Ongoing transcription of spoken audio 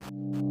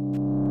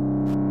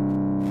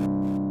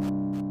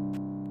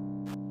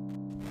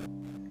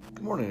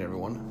morning,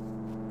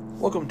 everyone.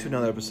 Welcome to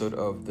another episode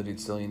of the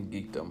Dietzelian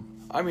Geekdom.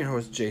 I'm your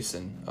host,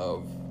 Jason,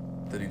 of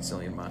the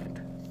Dietzelian Mind.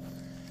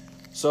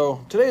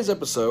 So, today's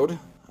episode,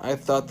 I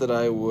thought that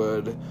I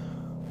would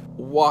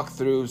walk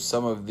through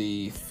some of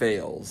the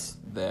fails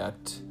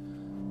that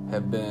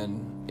have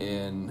been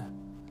in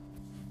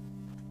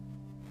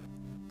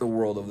the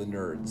world of the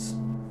nerds,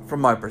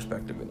 from my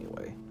perspective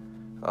anyway.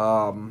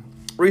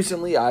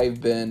 Recently, I've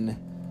been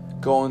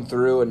going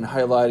through and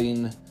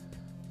highlighting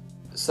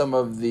some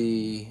of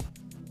the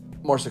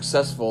more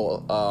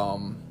successful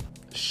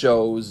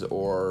shows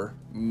or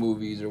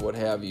movies or what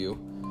have you.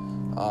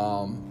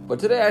 But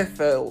today I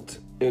felt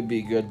it would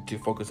be good to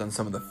focus on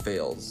some of the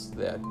fails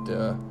that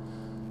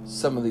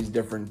some of these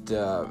different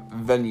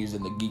venues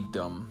in the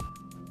geekdom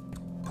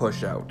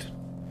push out.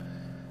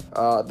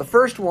 The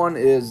first one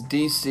is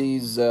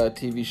DC's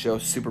TV show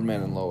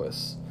Superman and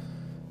Lois.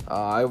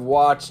 I've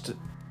watched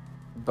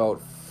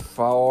about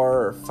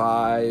 4 or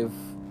 5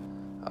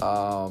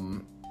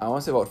 I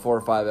want to say about 4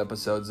 or 5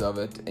 episodes of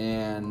it,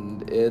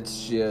 and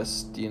it's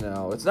just,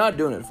 it's not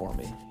doing it for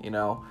me,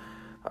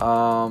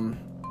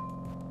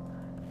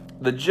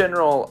 The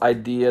general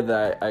idea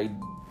that I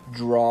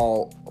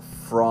draw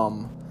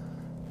from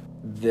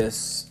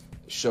this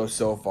show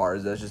so far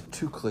is that it's just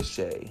too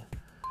cliche.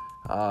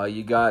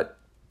 You got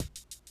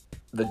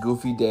the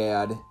goofy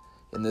dad,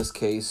 in this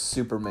case,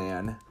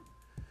 Superman,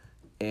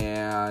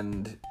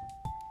 and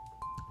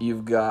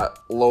you've got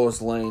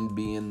Lois Lane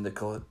being the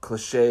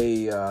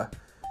cliche,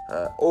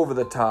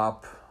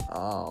 over-the-top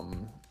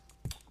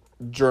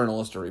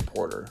journalist or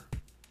reporter.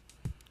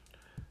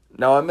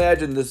 Now,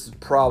 imagine this is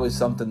probably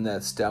something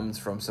that stems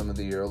from some of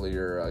the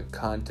earlier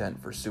content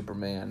for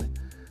Superman,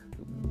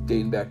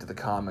 dating back to the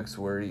comics,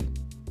 where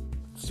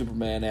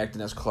Superman,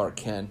 acting as Clark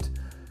Kent,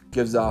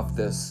 gives off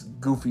this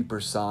goofy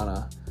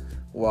persona,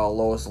 while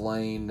Lois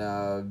Lane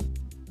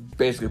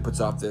basically puts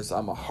off this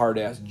I'm a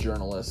hard-ass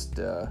journalist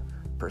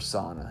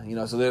persona.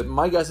 So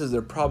my guess is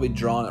they're probably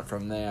drawing it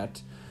from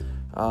that.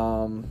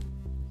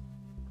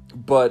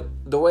 But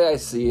the way I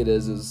see it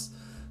is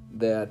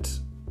that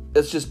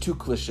it's just too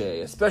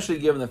cliche, especially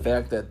given the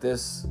fact that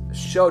this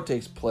show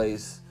takes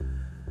place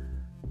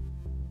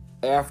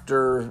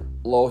after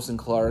Lois and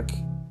Clark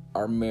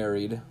are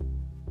married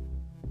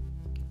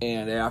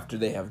and after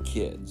they have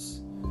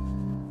kids.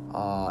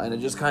 And it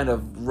just kind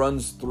of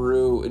runs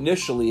through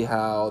initially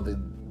how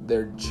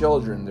their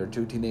children, their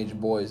 2 teenage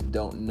boys,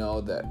 don't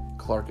know that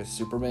Clark is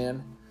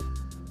Superman.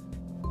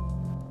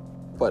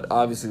 But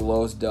obviously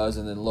Lois does,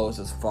 and then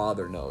Lois's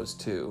father knows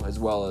too, as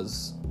well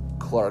as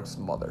Clark's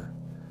mother.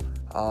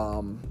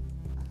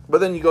 But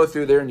then you go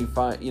through there and you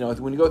find,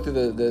 when you go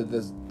through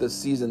the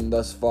season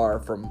thus far,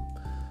 from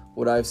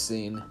what I've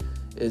seen,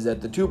 is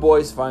that the 2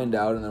 boys find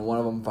out, and then one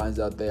of them finds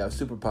out they have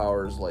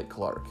superpowers like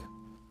Clark.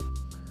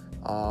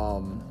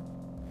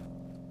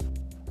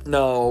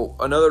 Now,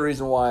 another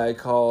reason why I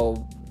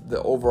call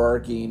the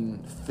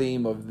overarching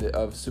theme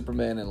of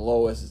Superman and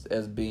Lois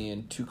as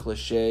being too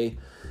cliche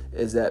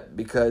is that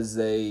because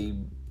they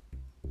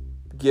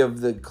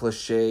give the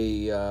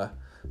cliche, the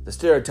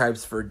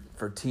stereotypes for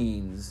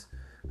teens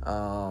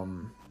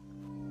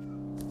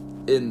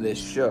in this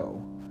show.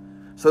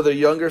 So their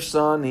younger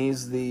son,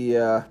 he's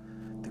the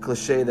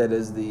cliche that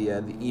is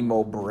the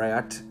emo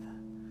brat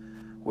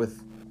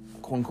with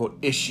quote-unquote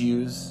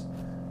issues.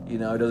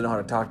 Doesn't know how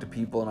to talk to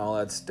people and all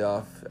that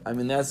stuff. I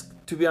mean,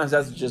 to be honest,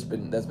 that's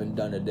been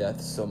done to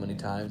death so many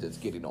times, it's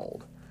getting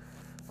old.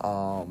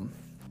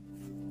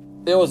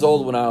 It was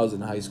old when I was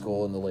in high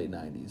school in the late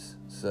 90s.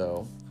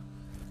 So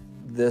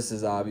this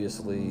is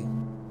obviously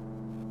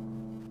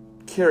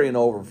carrying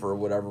over for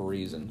whatever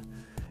reason.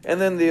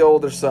 And then the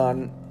older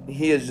son,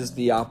 he is just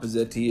the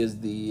opposite. He is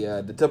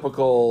the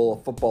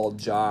typical football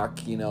jock,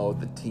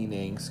 the teen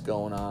angst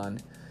going on.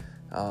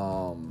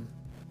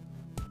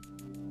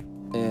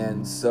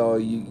 And so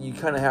you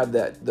kind of have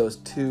those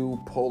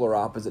 2 polar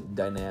opposite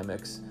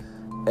dynamics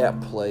at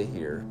play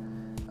here.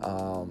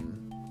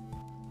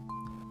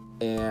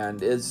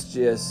 And it's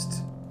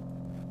just,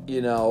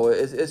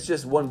 it's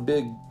just one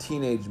big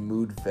teenage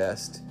mood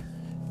fest.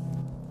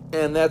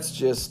 And that's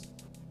just,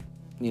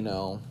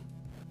 it's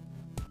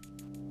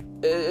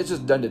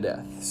just done to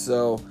death.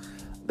 So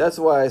that's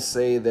why I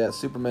say that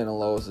Superman and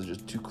Lois is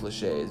just 2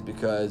 cliches,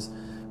 because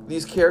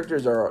these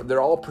characters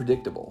they're all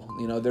predictable.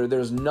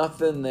 There's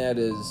nothing that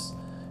is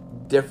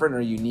different or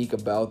unique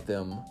about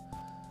them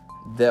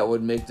that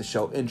would make the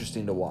show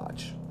interesting to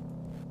watch.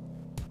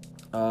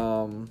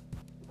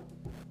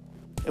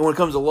 And when it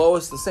comes to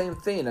Lois, the same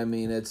thing. I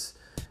mean,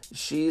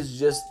 she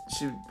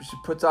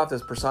puts off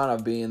this persona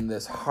of being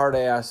this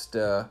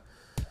hard-assed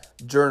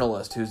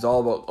journalist who's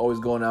all about always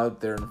going out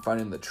there and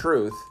finding the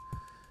truth.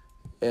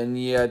 And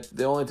yet,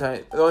 the only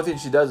thing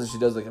she does is she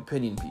does like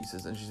opinion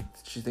pieces, and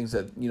she thinks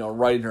that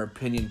writing her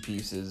opinion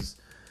pieces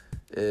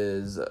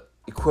is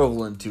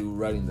equivalent to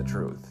writing the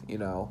truth.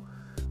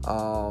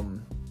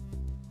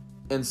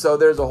 And so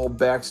there's a whole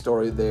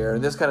backstory there,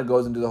 and this kind of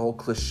goes into the whole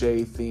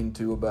cliche theme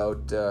too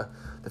about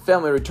the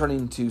family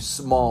returning to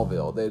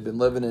Smallville. They had been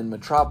living in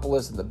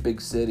Metropolis, in the big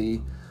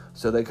city,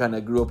 So they kind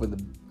of grew up with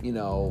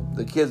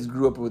the kids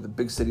grew up with the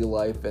big city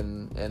life,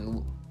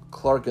 and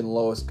Clark and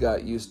Lois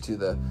got used to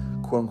the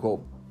quote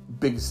unquote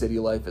big city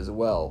life as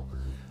well.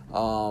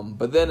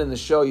 But then in the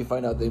show, you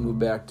find out they moved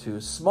back to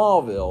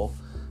Smallville,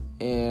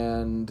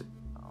 and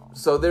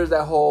so there's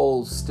that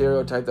whole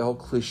stereotype, that whole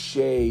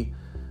cliche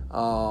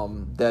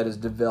that is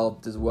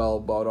developed as well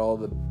about all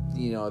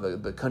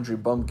the country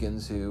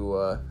bumpkins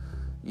who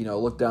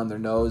look down their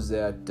nose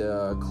at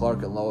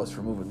Clark and Lois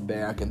for moving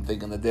back and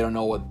thinking that they don't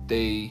know what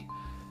they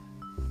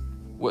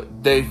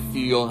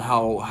feel and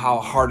how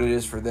hard it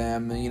is for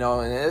them,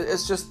 and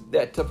it's just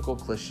that typical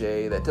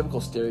cliche, that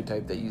typical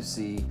stereotype that you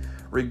see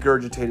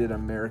regurgitated in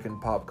American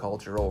pop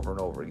culture over and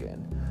over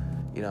again.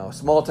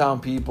 Small town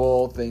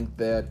people think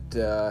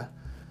that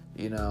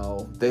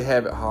they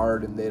have it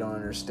hard and they don't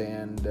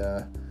understand,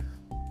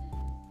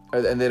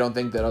 and they don't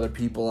think that other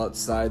people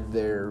outside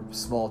their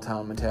small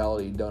town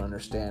mentality don't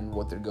understand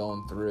what they're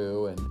going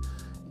through, and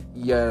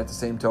yet at the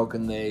same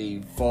token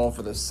they fall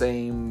for the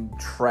same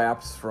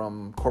traps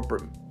from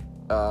corporate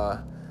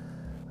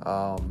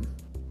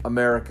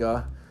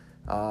America.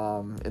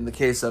 In the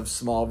case of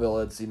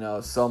Smallville,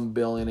 it's some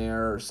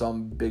billionaire or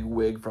some big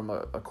wig from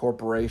a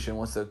corporation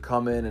wants to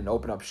come in and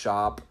open up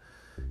shop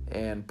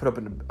and put up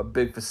a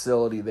big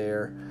facility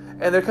there.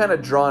 And they're kind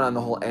of drawn on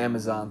the whole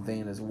Amazon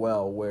thing as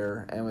well,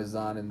 where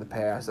Amazon in the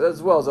past,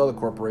 as well as other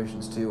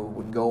corporations too,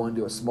 would go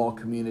into a small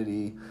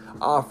community,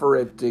 offer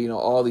it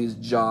all these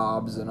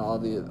jobs and all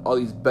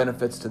these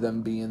benefits to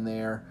them being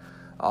there,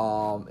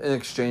 in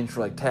exchange for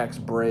like tax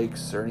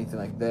breaks or anything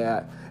like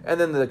that. And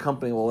then the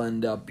company will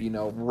end up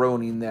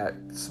ruining that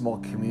small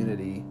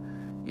community,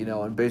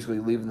 and basically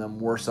leaving them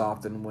worse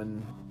off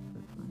than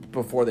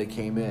before they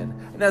came in.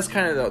 And that's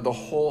kind of the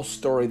whole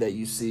story that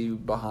you see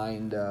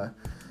behind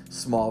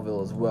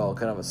Smallville as well.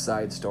 Kind of a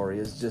side story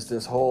is just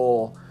this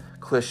whole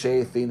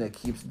cliche thing that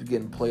keeps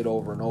getting played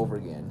over and over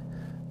again.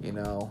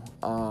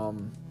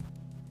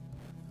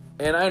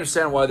 And I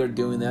understand why they're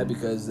doing that,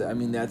 because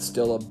that's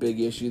still a big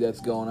issue that's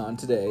going on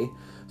today.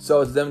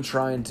 So it's them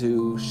trying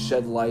to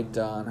shed light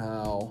on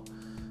how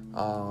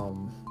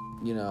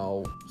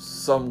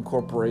some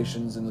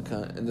corporations in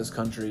this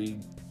country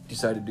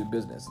decide to do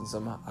business,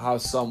 and how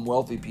some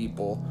wealthy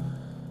people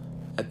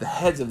at the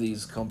heads of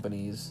these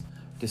companies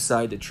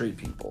decide to treat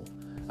people.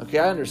 Okay,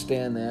 I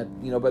understand that,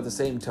 but at the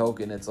same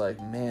token, it's like,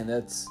 man,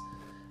 that's,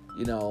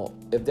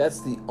 if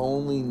that's the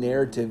only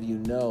narrative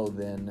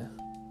then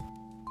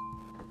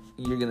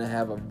you're going to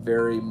have a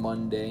very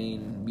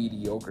mundane,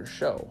 mediocre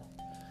show.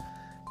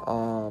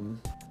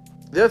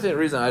 The other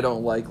reason I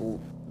don't like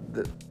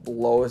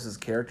Lois's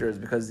character is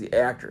because the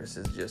actress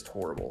is just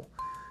horrible.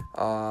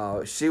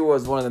 She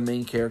was one of the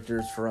main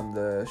characters from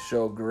the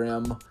show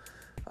Grimm,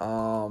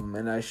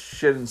 and I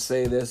shouldn't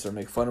say this or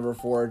make fun of her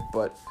for it,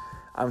 but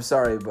I'm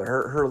sorry, but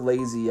her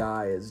lazy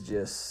eye is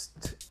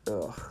just,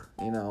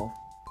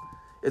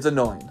 it's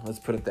annoying, let's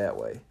put it that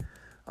way.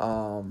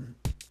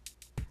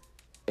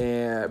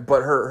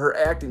 But her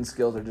acting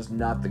skills are just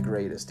not the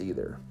greatest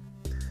either.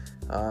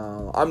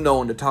 I'm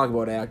known to talk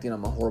about acting.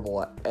 I'm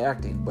horrible at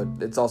acting, but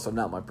it's also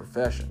not my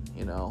profession.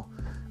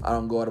 I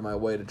don't go out of my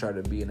way to try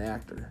to be an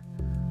actor.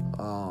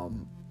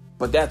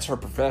 But that's her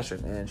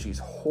profession, and she's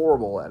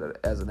horrible at it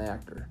as an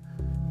actress.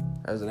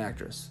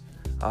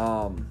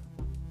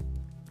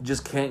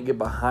 Just can't get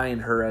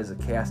behind her as a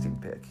casting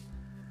pick.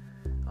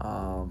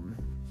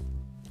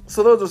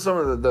 So those are some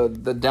of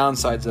the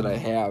downsides that I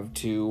have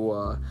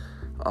to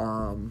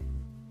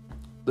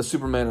the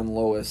Superman and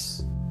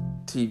Lois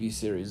TV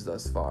series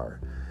thus far.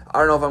 I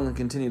don't know if I'm going to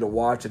continue to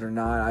watch it or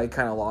not. I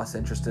kind of lost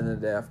interest in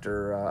it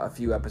after a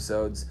few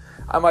episodes.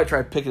 I might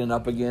try picking it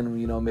up again,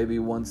 maybe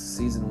once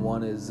season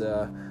 1 is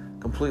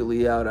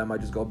completely out. I might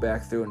just go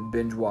back through and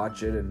binge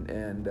watch it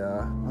and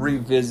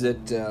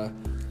revisit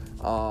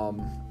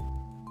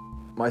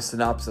my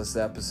synopsis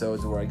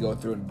episodes where I go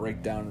through and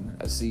break down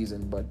a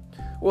season. But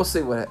we'll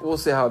see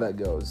how that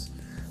goes.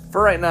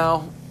 For right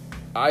now,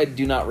 I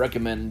do not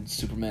recommend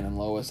Superman and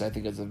Lois. I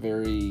think it's a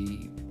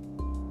very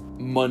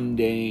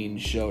mundane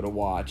show to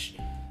watch.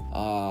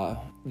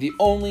 The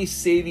only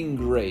saving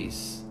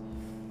grace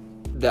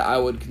that I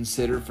would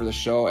consider for the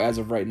show as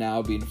of right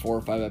now, being 4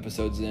 or 5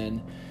 episodes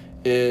in,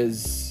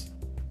 is,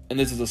 and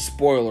this is a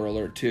spoiler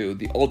alert too,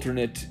 the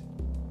alternate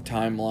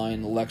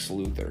timeline Lex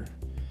Luthor.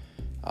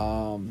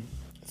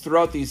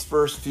 Throughout these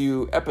first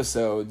few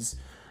episodes,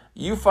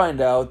 you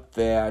find out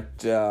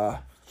that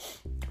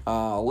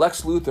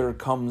Lex Luthor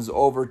comes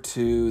over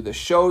to the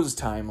show's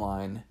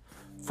timeline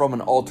from an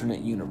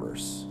alternate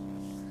universe.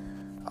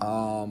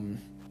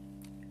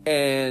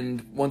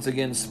 And once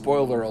again,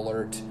 spoiler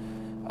alert,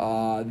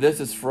 this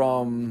is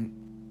from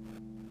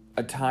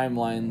a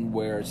timeline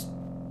where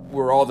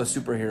all the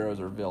superheroes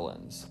are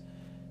villains.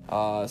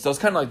 So it's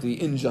kind of like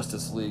the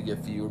Injustice League,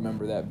 if you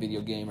remember that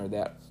video game or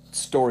that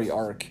story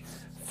arc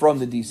from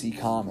the DC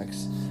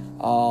Comics.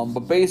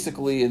 But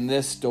basically in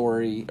this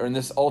story, or in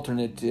this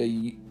alternate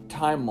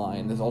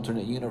timeline, this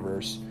alternate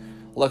universe,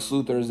 Lex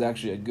Luthor is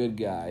actually a good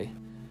guy.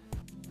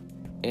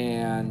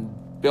 And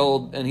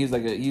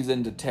he's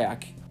into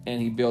tech,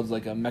 and he builds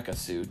like a mecha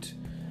suit,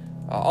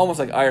 almost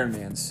like Iron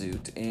Man's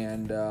suit.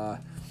 And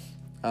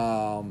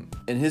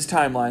in his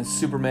timeline,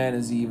 Superman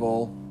is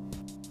evil,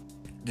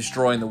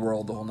 destroying the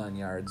world, the whole 9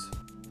 yards.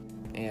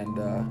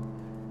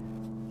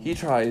 And he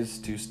tries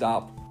to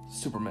stop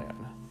Superman.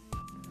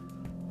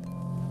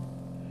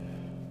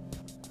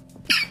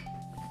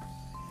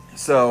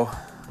 So,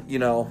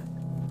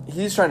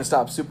 he's trying to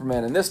stop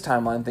Superman in this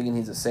timeline, thinking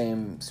he's the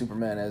same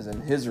Superman as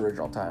in his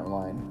original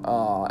timeline.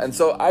 And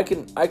so I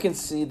can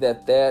see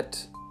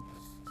that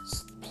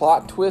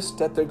plot twist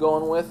that they're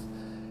going with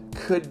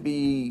could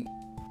be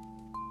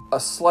a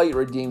slight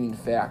redeeming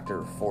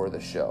factor for the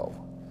show.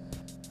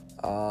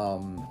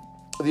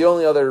 The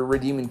only other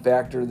redeeming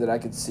factor that I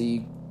could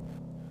see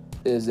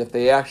is if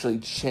they actually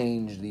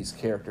change these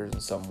characters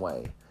in some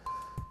way.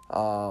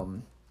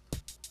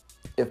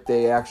 If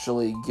they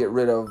actually get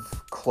rid of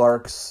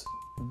Clark's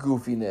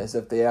goofiness,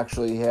 if they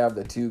actually have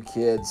the two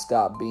kids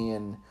stop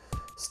being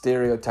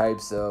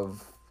stereotypes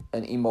of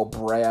an emo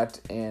brat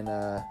and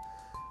a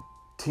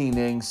teen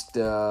angst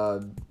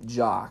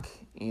jock,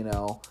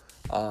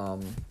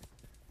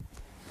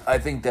 I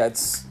think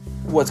that's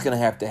what's going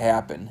to have to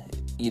happen,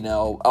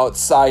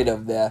 outside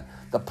of the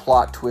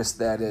plot twist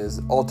that is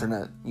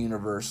alternate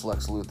universe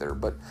Lex Luthor.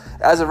 But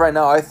as of right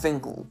now, I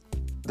think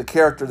the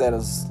character that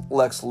is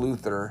Lex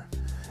Luthor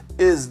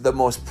is the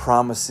most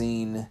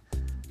promising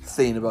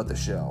thing about the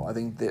show. I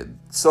think that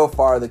so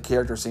far the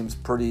character seems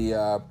pretty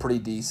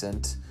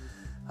decent,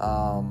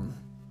 and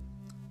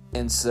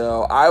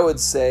so I would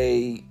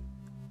say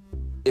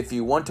if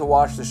you want to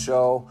watch the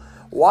show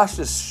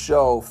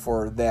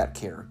for that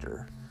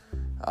character.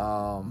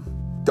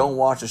 Don't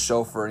watch the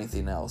show for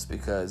anything else,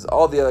 because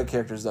all the other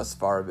characters thus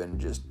far have been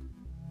just,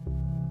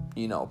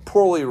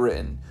 poorly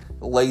written,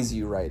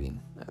 lazy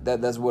writing.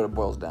 That's what it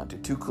boils down to.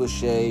 Too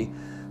cliche,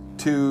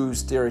 too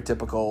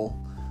stereotypical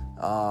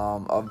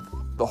of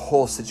the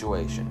whole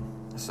situation.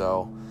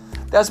 So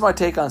that's my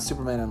take on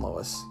Superman and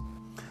Lois.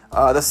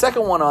 The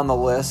second one on the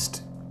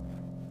list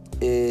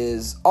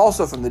is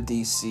also from the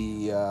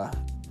DC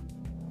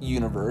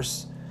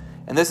universe,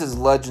 and this is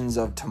Legends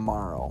of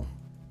Tomorrow.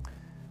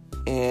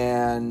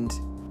 And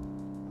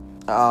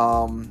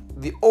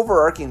the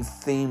overarching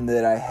theme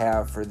that I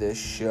have for this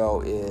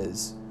show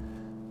is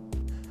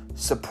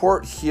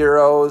support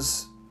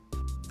heroes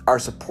are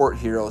support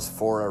heroes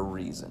for a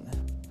reason.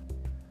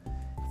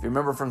 If you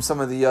remember from some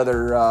of the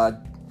other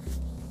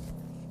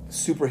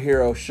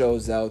superhero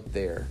shows out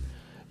there,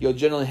 you'll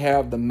generally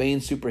have the main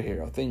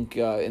superhero. Think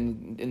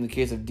in the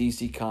case of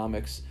DC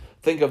Comics,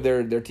 think of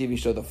their TV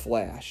show The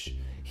Flash.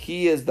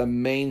 He is the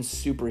main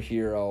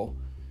superhero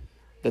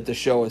that the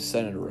show is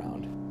centered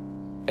around.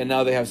 And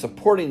now they have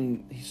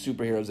supporting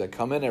superheroes that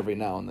come in every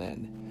now and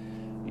then,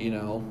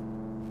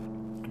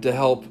 to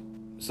help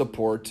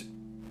support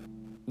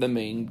the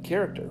main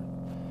character.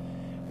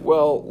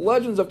 Well,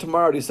 Legends of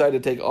Tomorrow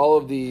decided to take all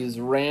of these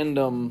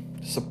random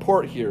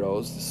support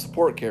heroes, the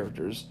support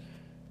characters,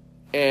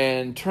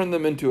 and turn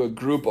them into a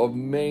group of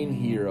main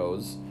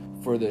heroes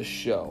for this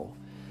show.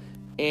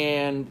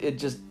 And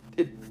it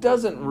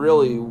doesn't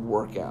really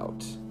work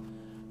out.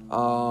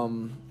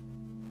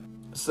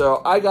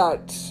 So I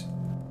got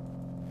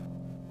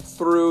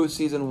through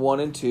season 1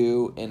 and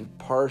 2 and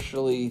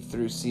partially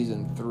through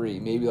season 3,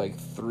 maybe like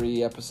 4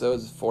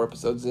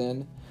 episodes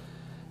in.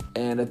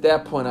 And at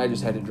that point, I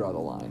just had to draw the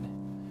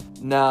line.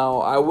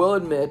 Now, I will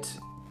admit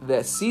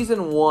that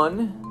season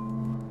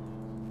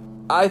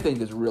 1, I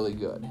think, is really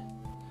good.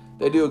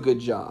 They do a good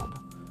job.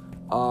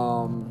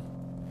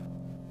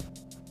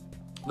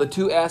 The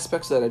two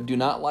aspects that I do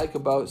not like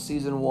about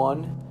season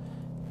 1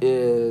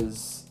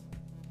 is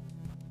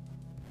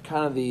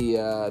kind of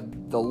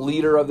the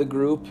leader of the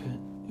group,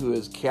 who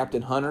is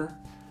Captain Hunter.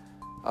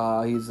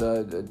 He's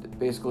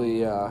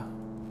basically,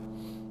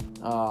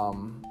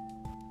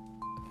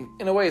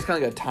 in a way, he's kind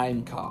of like a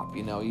time cop.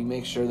 You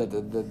make sure that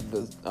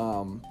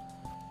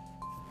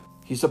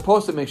he's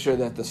supposed to make sure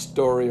that the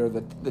story or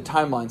the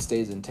timeline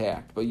stays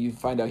intact, but you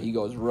find out he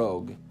goes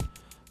rogue.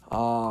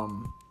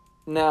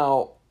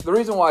 Now, the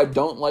reason why I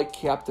don't like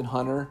Captain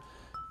Hunter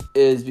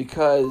is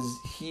because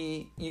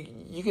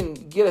you can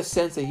get a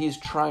sense that he's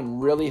trying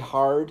really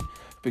hard to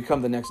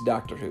become the next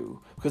Doctor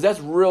Who, because that's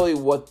really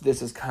what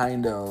this is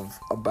kind of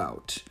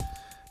about.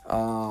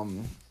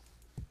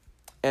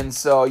 And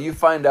so you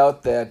find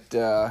out that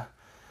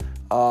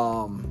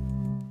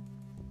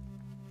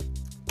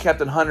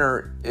Captain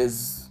Hunter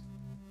is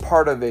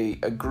part of a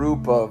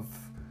group of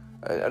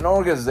an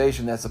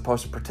organization that's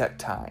supposed to protect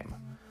time.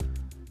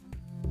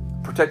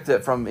 Protect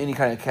it from any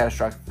kind of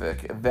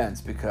catastrophic events,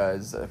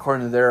 because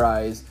according to their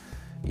eyes,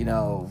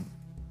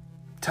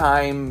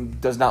 time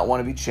does not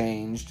want to be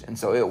changed, and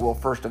so it will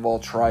first of all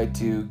try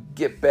to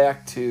get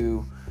back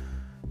to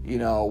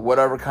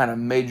whatever kind of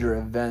major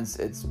events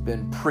it's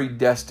been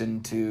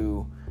predestined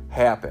to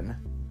happen.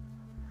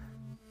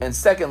 And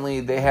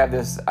secondly, they have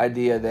this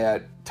idea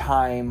that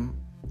time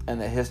and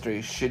the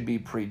history should be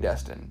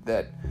predestined,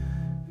 that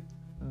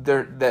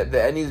that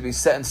it needs to be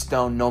set in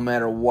stone no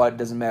matter what.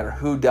 Doesn't matter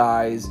who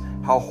dies,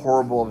 how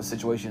horrible of a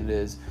situation it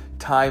is.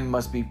 Time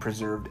must be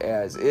preserved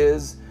as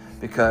is,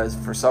 because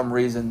for some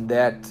reason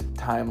that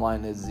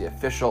timeline is the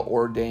official,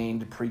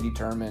 ordained,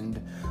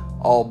 predetermined,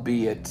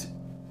 albeit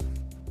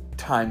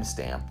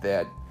timestamp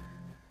that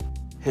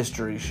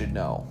history should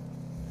know.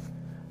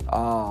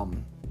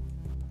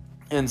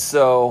 And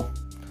so,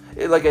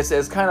 like I said,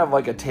 it's kind of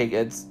like a take.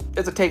 It's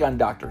a take on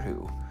Doctor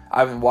Who. I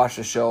haven't watched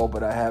the show,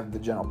 but I have the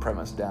general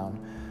premise down.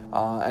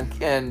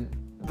 And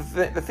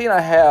the thing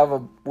I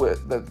have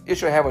with the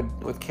issue I have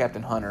with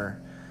Captain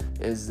Hunter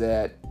is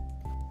that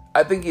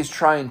I think he's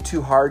trying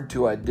too hard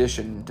to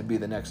audition to be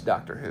the next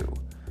Doctor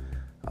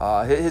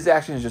Who. His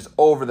acting is just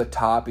over the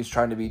top. He's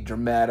trying to be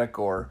dramatic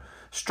or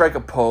strike a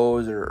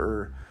pose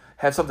or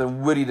have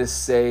something witty to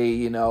say,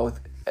 you know, with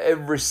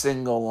every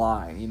single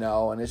line, you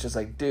know, and it's just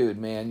like, dude,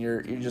 man,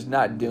 you're just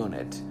not doing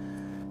it.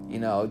 You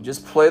know,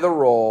 just play the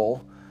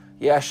role.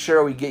 Yeah,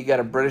 sure, you got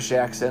a British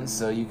accent,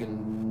 so you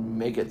can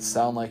make it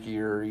sound like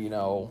you're, you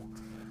know,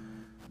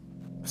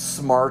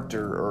 smart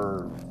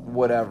or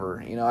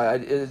whatever. You know,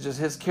 it's just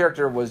his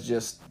character was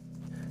just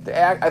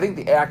I think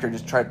the actor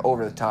just tried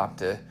over the top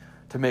to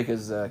make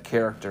his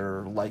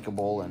character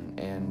likable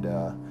and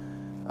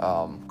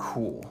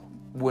cool.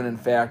 When in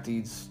fact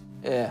he's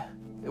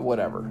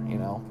whatever. You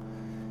know,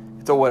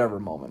 it's a whatever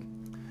moment.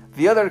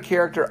 The other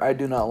character I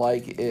do not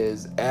like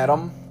is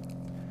Adam.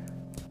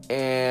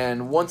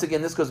 And once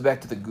again, this goes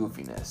back to the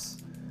goofiness.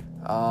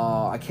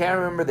 I can't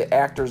remember the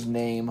actor's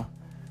name,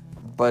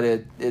 but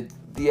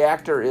the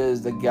actor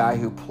is the guy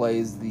who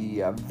plays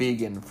the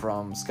vegan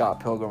from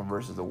Scott Pilgrim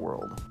vs. the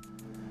World.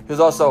 He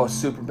was also a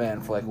Superman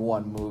for like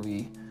one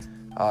movie.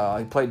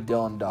 He played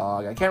Dylan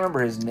Dog. I can't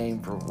remember his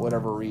name for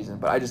whatever reason,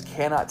 but I just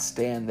cannot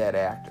stand that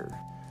actor.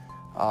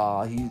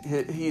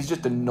 He's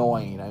just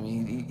annoying. I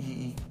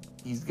mean,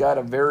 he's got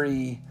a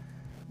very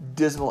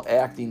dismal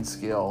acting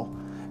skill.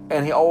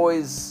 And he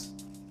always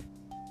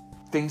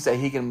thinks that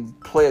he can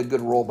play a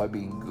good role by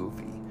being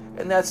goofy.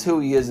 And that's who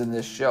he is in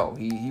this show.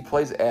 He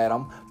plays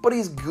Adam, but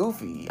he's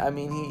goofy. I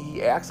mean,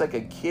 he acts like a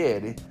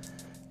kid,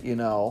 you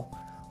know,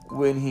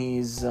 when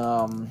he's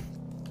a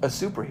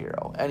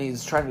superhero. And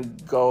he's trying to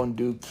go and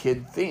do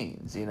kid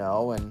things, you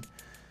know.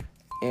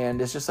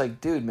 And it's just like,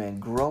 dude, man,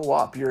 grow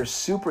up. You're a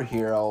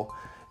superhero,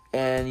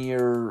 and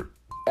you're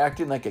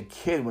acting like a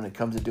kid when it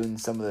comes to doing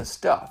some of this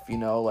stuff, you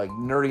know, like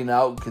nerding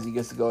out because he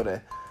gets to go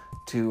to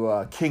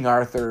King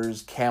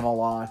Arthur's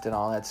Camelot and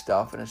all that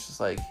stuff, and it's just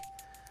like,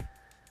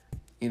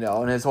 you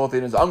know, and his whole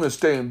thing is, I'm going to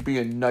stay and be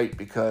a knight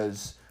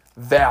because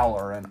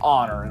valor and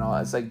honor and all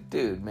that. It's like,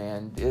 dude,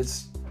 man,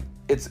 it's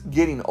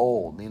getting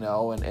old, you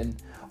know, and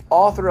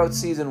all throughout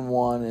season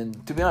 1,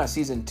 and to be honest,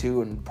 season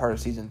 2 and part of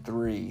season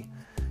 3,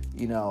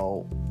 you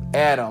know,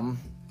 Adam,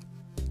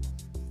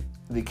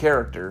 the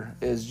character,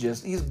 is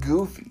just, he's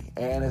goofy,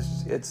 and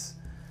it's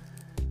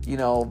you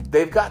know,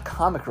 they've got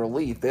comic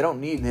relief. They don't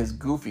need his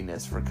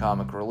goofiness for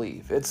comic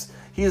relief.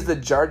 He's the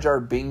Jar Jar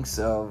Binks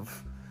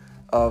of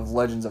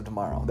Legends of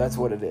Tomorrow. That's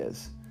what it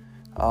is.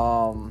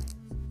 Overall,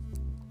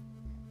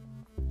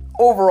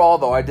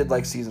 though, I did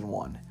like season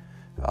 1.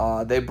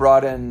 They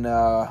brought in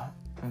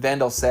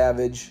Vandal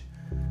Savage,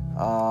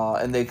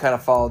 and they kind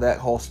of follow that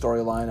whole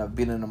storyline of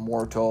being an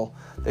immortal.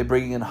 They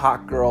bring in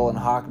Hawk Girl and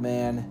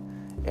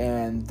Hawkman,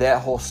 and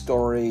that whole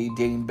story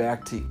dating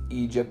back to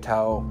Egypt,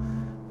 how,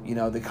 you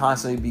know, they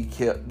constantly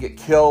get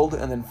killed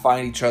and then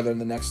find each other in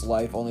the next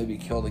life, only to be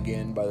killed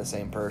again by the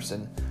same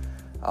person.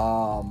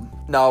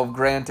 Now,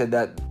 granted,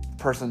 that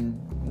person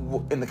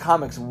in the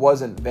comics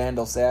wasn't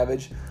Vandal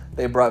Savage.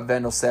 They brought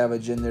Vandal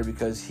Savage in there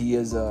because he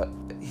is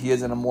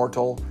an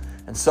immortal,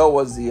 and so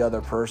was the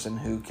other person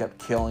who kept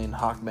killing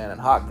Hawkman and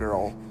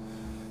Hawkgirl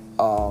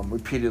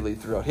repeatedly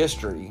throughout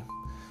history.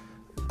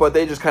 But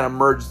they just kind of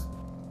merged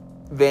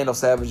Vandal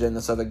Savage and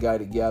this other guy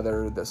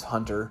together, this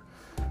hunter,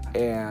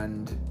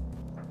 and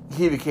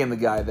he became the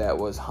guy that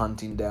was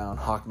hunting down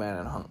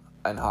Hawkman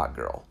and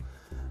Hawkgirl.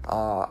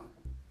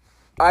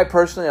 I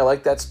personally, I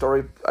like that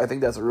story. I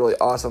think that's a really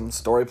awesome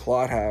story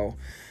plot, how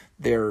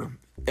they're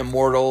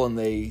immortal and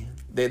they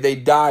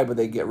die, but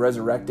they get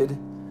resurrected.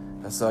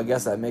 So I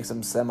guess that makes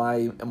them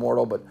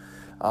semi-immortal. But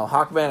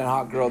Hawkman and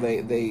Hawkgirl,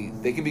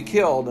 they can be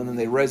killed, and then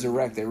they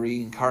resurrect. They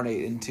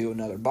reincarnate into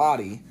another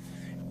body,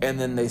 and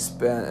then they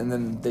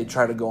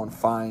try to go and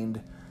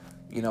find,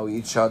 you know,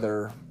 each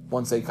other.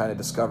 Once they kind of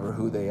discover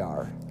who they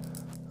are,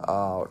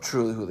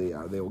 truly who they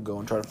are, they will go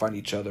and try to find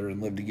each other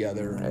and live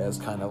together as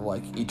kind of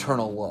like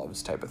eternal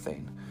loves type of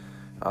thing.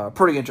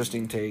 Pretty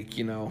interesting take,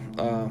 you know.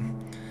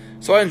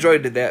 So I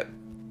enjoyed that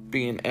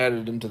being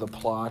added into the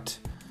plot.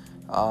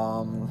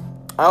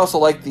 I also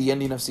like the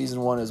ending of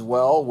season 1 as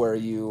well, where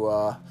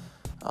you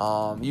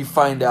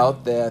find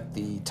out that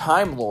the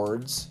Time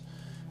Lords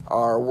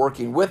are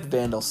working with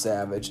Vandal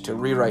Savage to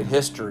rewrite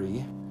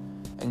history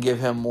and give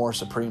him more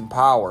supreme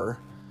power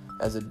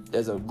as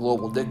a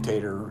global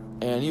dictator.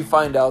 And you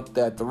find out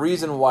that the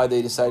reason why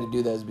they decided to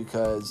do that is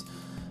because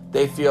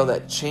they feel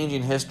that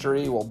changing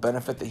history will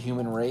benefit the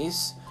human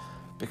race,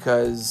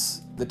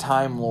 because the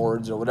Time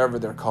Lords, or whatever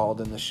they're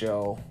called in the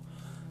show,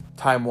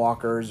 Time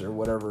Walkers or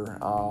whatever,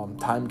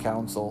 Time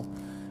Council,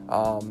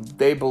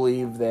 they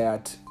believe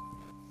that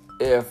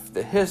if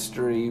the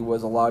history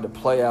was allowed to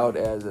play out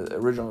as it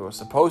originally was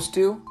supposed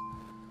to,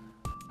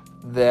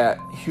 that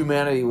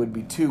humanity would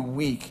be too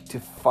weak to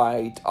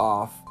fight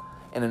off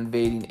an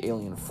invading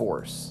alien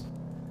force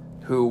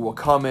who will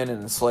come in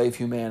and enslave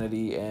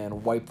humanity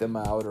and wipe them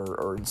out,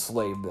 or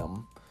enslave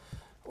them,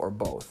 or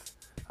both.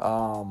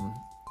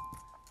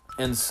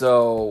 And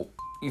so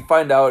you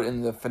find out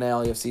in the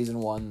finale of season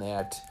 1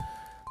 that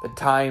the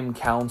Time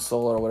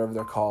Council, or whatever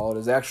they're called,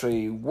 is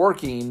actually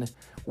working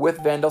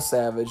with Vandal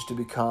Savage to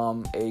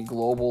become a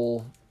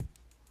global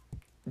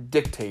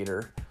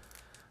dictator,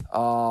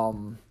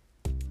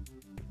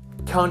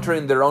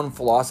 countering their own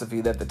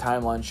philosophy that the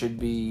timeline should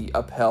be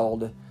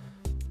upheld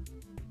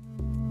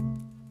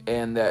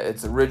and that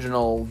its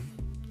original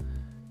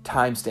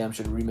timestamp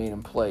should remain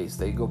in place.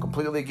 They go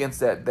completely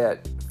against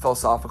that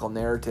philosophical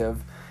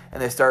narrative,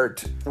 and they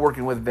start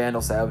working with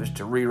Vandal Savage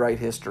to rewrite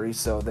history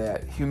so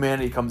that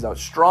humanity comes out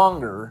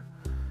stronger,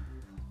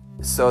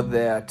 so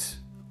that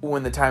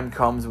when the time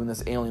comes when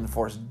this alien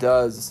force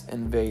does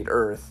invade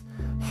Earth,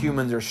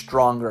 humans are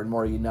stronger and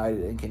more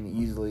united and can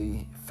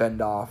easily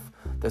fend off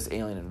this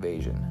alien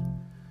invasion.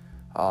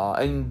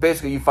 And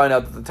basically you find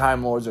out that the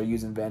Time Lords are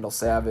using Vandal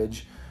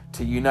Savage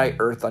to unite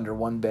Earth under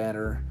one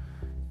banner,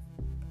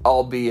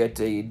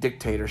 albeit a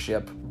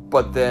dictatorship,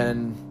 but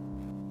then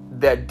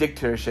that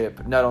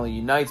dictatorship not only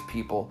unites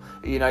people,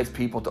 it unites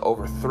people to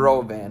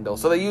overthrow Vandal.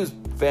 So they use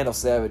Vandal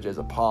Savage as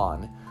a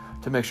pawn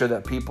to make sure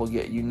that people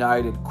get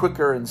united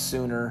quicker and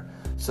sooner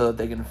so that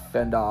they can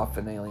fend off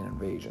an alien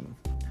invasion.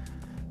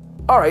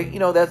 Alright,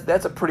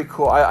 that's a pretty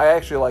cool... I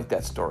actually like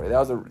that story.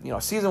 That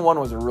was season 1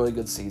 was a really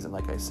good season,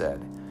 like I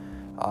said.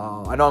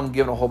 I know I'm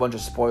giving a whole bunch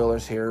of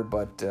spoilers here,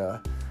 but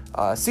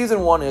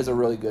season 1 is a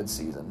really good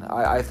season.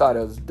 I thought it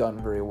was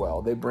done very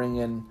well. They bring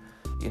in,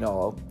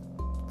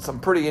 some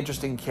pretty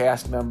interesting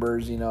cast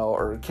members,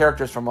 or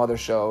characters from other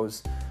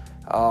shows.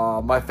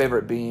 My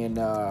favorite being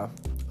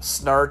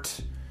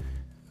Snart,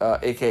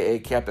 a.k.a.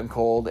 Captain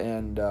Cold,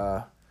 and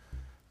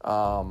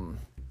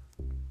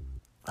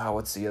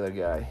what's the other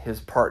guy? His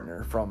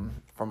partner from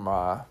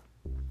I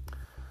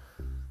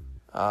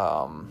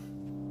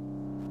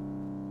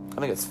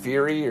think it's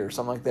Fury or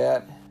something like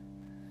that.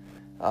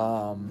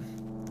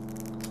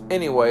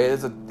 Anyway,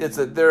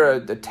 they're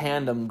a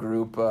tandem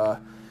group.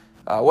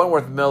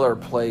 Wentworth Miller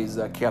plays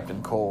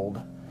Captain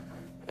Cold,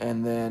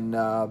 and then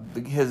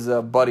his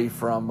buddy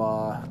from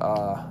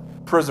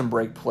Prison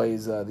Break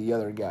plays the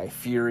other guy,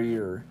 Fury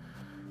or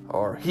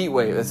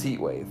Heatwave. That's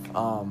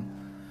Heatwave.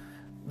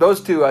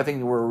 Those two, I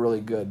think, were really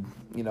good.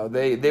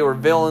 They were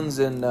villains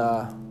in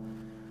the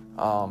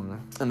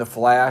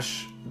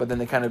Flash, but then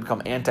they kind of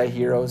become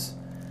anti-heroes.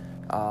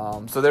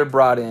 So they're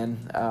brought in.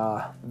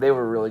 They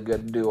were a really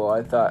good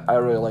duo. I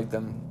really liked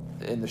them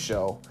in the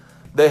show.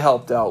 They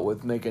helped out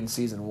with making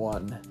season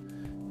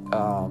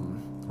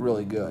 1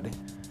 really good,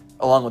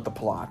 along with the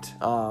plot.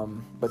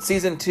 But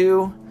season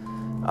 2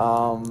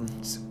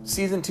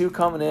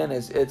 coming in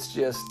it's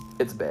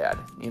bad.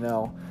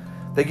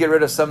 They get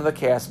rid of some of the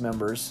cast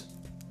members.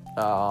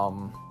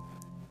 One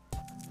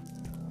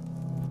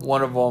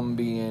of them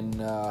being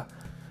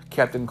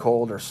Captain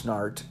Cold, or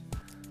Snart,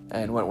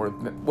 and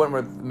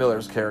Wentworth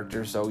Miller's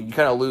character. So you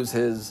kind of lose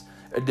his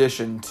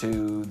addition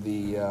to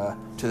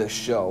the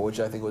show, which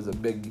I think was a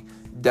big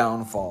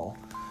downfall.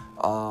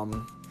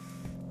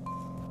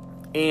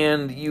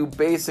 And you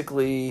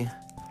basically,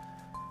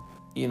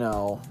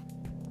 you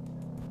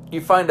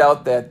find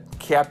out that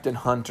Captain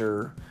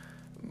Hunter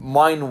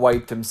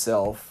mind-wiped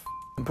himself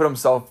and put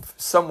himself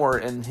somewhere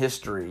in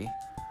history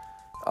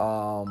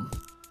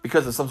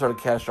because of some sort of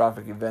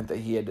catastrophic event that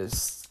he had to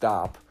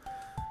stop.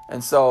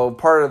 And so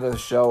part of the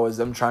show is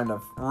them trying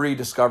to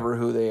rediscover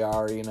who they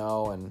are,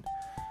 and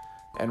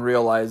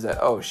realize that,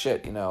 oh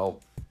shit,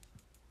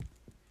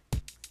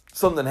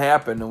 something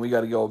happened and we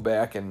got to go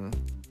back and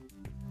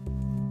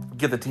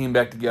get the team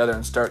back together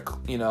and start,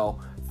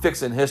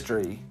 fixing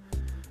history.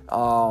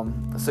 So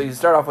you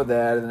start off with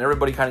that, and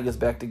everybody kind of gets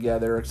back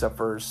together except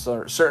for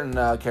certain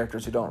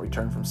characters who don't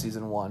return from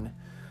season 1.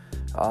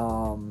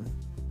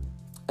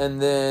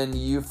 And then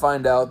you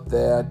find out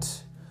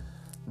that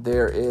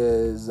there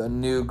is a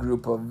new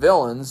group of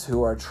villains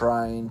who are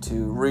trying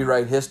to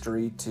rewrite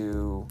history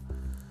to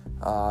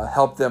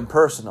help them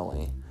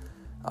personally.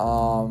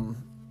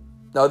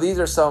 Now, these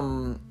are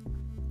some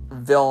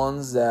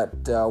villains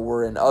that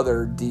were in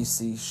other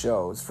DC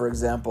shows. For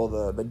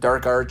example, the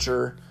Dark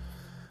Archer,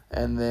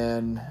 and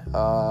then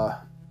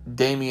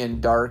Damien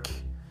Dark.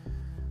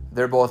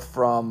 They're both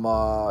from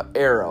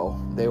Arrow.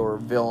 They were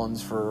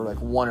villains for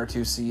like 1 or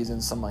 2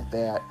 seasons, something like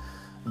that.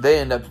 They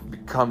end up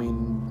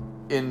coming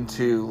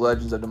into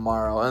Legends of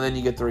Tomorrow. And then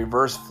you get the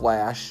Reverse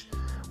Flash,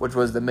 which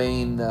was the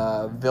main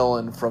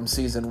villain from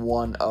season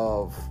 1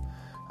 of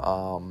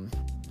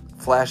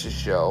Flash's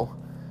show,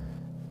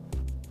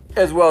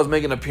 as well as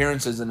making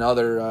appearances in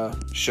other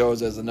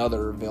shows as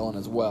another villain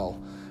as well.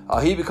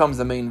 He becomes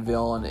the main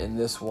villain in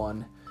this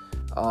one.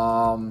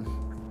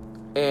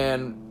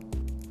 And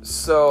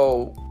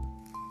so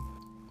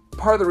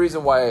part of the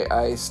reason why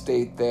I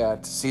state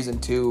that Season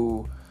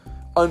 2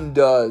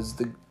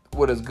 undoes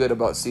what is good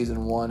about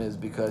Season 1 is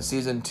because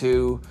Season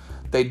 2,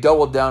 they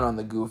doubled down on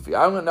the goofy.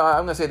 I'm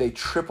gonna say they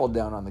tripled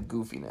down on the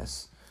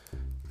goofiness.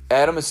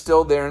 Adam is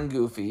still there and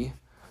goofy.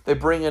 They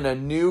bring in a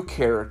new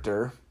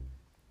character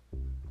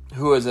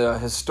who is a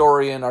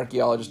historian,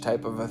 archaeologist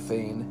type of a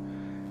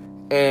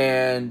thing.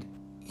 And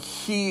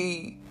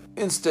he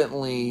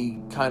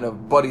instantly kind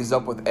of buddies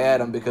up with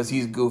Adam because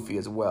he's goofy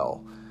as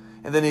well.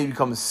 And then he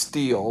becomes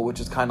Steel,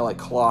 which is kind of like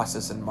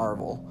Colossus in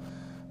Marvel,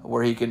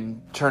 where he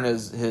can turn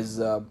his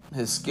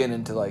skin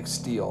into like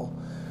steel.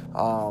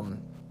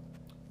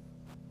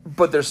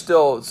 But they're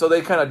still, so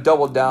they kind of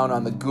double down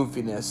on the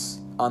goofiness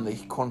on the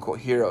quote unquote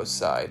hero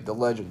side, the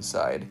legend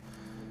side.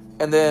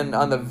 And then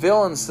on the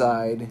villain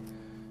side,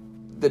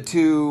 the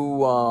two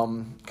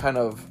kind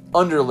of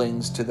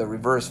underlings to the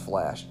Reverse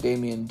Flash,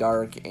 Damien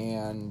Dark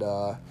and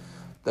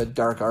the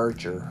Dark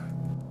Archer,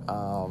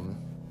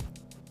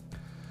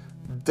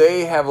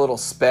 they have a little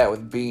spat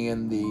with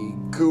being the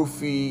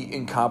goofy,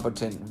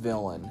 incompetent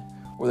villain,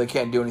 where they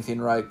can't do anything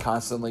right,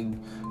 constantly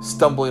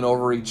stumbling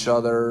over each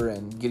other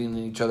and getting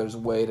in each other's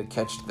way to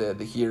catch the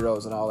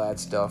heroes and all that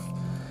stuff.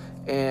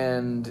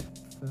 And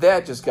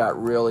that just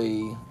got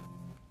really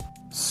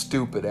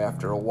stupid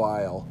after a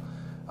while.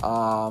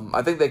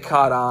 I think they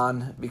caught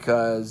on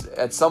because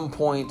at some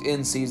point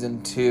in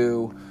Season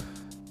 2,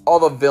 all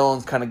the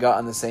villains kind of got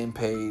on the same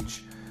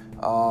page.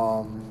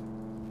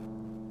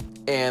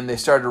 And they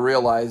started to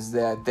realize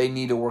that they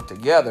need to work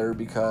together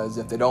because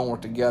if they don't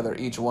work together,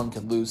 each one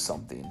can lose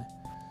something.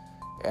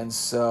 And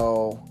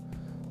so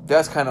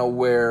that's kind of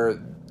where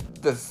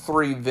the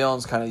three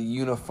villains kind of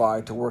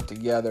unify to work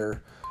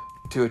together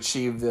to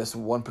achieve this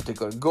one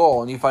particular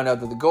goal. And you find out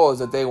that the goal is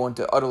that they want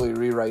to utterly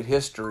rewrite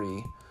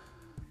history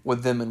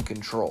with them in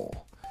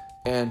control.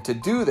 And to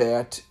do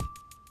that,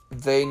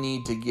 they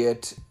need to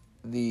get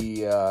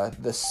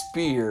the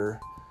spear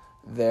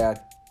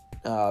that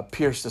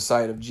pierced the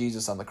side of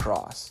Jesus on the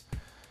cross,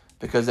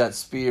 because that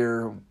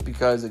spear,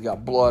 because it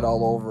got blood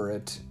all over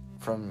it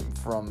from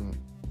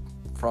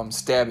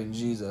stabbing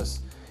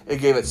Jesus,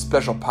 it gave it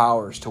special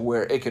powers to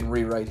where it can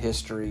rewrite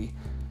history.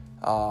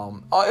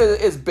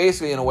 It's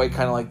basically in a way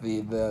kind of like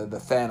the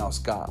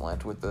Thanos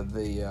gauntlet with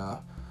the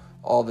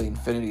all the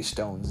Infinity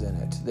Stones in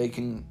it. They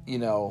can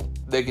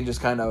just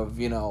kind of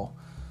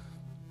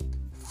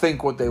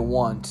think what they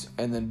want,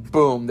 and then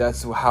boom,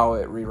 that's how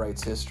it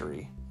rewrites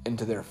history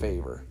into their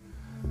favor.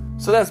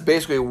 So that's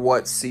basically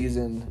what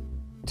Season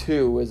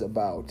 2 is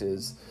about,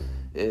 is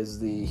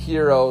the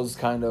heroes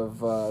kind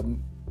of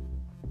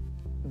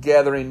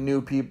gathering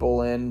new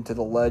people into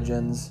the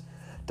legends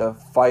to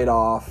fight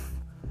off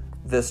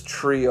this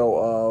trio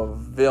of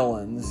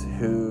villains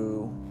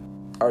who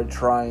are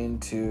trying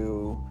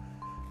to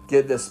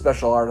get this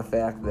special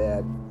artifact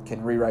that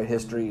can rewrite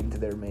history into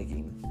their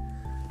making.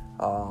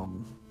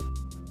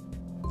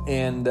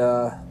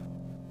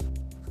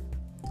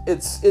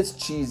 It's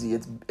cheesy.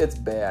 It's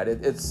bad.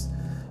 It's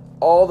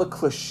all the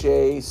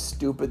cliche,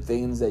 stupid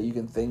things that you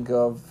can think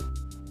of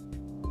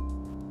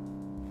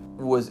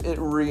was it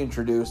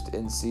reintroduced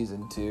in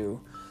Season 2,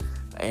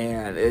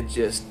 and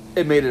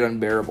it made it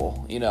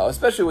unbearable.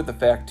 Especially with the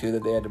fact too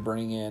that they had to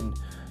bring in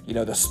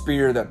the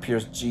spear that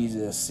pierced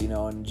Jesus.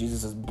 And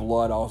Jesus'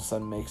 blood all of a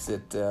sudden makes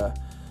it a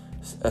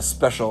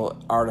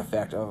special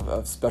artifact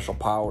of special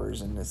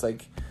powers, and it's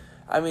like,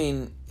 I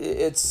mean,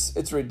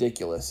 it's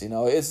ridiculous.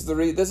 This is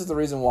the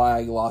reason why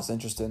I lost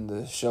interest in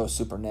the show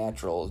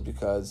Supernatural, is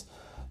because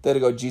they had to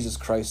go Jesus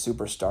Christ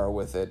Superstar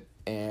with it,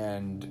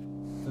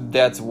 and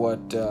that's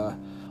what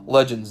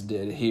Legends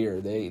did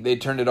here. They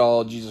turned it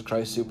all Jesus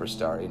Christ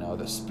Superstar.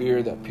 The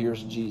spear that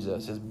pierced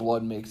Jesus, his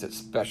blood makes it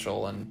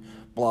special, and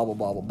blah blah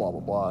blah blah blah blah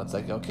blah. It's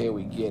like, okay,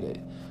 we get it.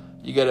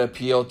 You got to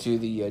appeal to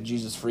the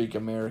Jesus freak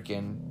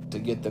American to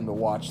get them to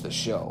watch the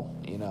show.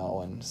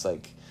 And it's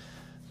like,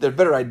 there are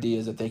better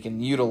ideas that they can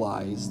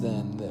utilize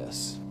than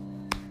this.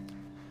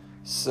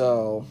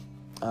 So,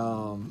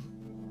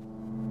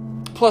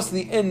 plus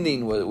the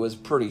ending was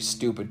pretty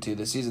stupid too.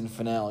 The season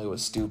finale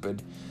was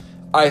stupid,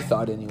 I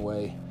thought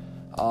anyway.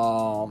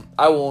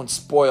 I won't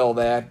spoil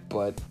that,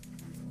 but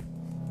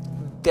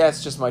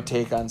that's just my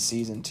take on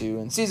Season 2.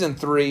 And Season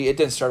 3, it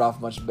didn't start off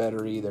much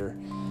better either.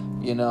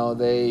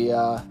 They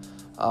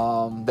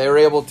were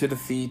able to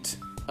defeat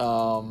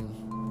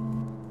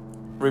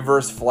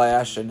Reverse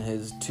Flash and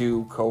his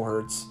two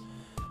cohorts,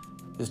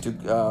 his two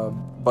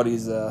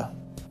buddies,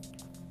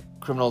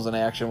 criminals in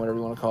action, whatever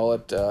you want to call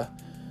it,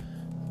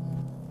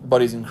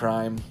 buddies in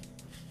crime.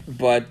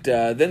 But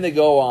then they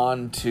go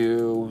on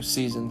to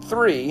Season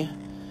 3,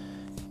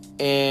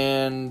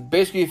 and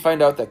basically you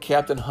find out that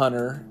Captain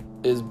Hunter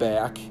is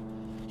back.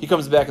 He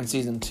comes back in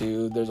Season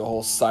 2. There's a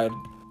whole side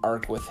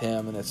arc with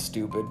him, and it's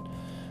stupid.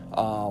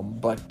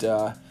 But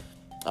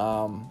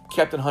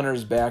Captain Hunter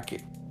is back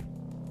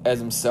as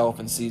himself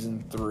in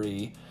Season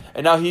 3.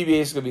 And now he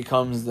basically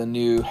becomes the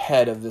new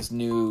head of this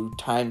new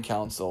time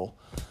council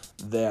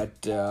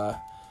that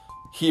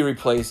he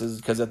replaces,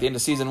 because at the end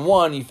of season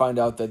 1, you find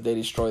out that they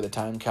destroy the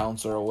Time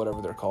Council or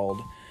whatever they're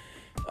called.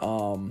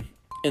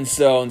 And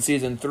so in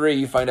season 3,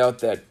 you find out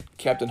that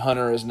Captain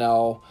Hunter is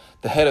now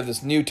the head of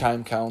this new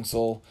Time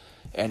Council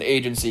and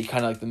agency,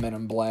 kind of like the Men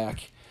in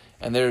Black.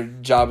 And their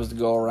job is to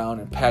go around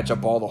and patch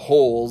up all the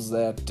holes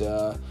that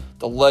the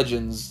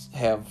legends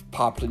have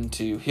popped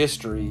into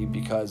history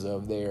because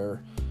of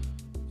their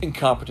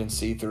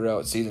incompetency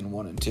throughout season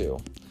 1 and 2.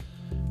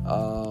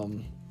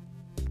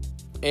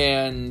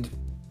 And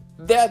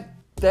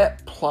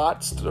that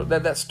plot,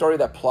 that story,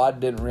 that plot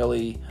didn't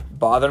really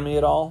bother me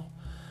at all.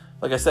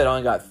 Like I said, I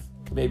only got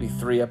maybe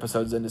 3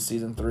 episodes into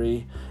season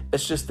 3.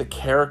 It's just the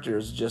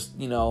characters, just,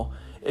 you know,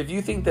 if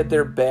you think that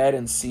they're bad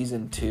in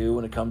season 2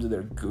 when it comes to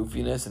their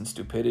goofiness and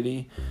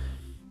stupidity,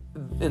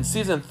 in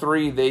season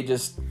 3 they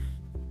just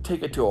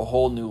take it to a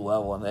whole new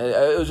level, and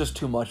it was just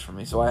too much for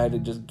me. So I had to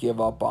just give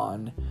up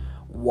on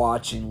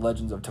watching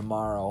Legends of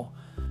Tomorrow,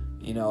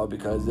 you know,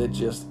 because it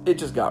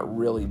just got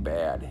really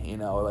bad. You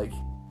know, like,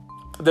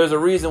 there's a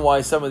reason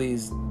why some of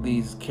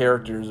these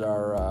characters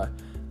are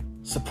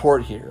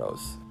support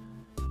heroes,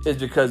 is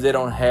because they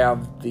don't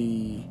have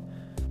the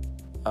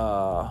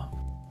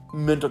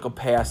mental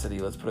capacity,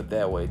 let's put it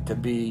that way, to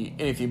be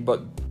anything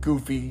but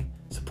goofy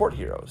support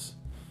heroes.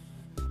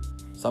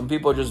 Some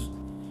people just,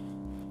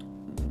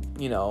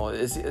 you know,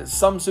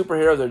 some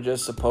superheroes are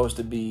just supposed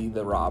to be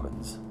the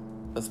Robins,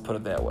 let's put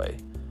it that way,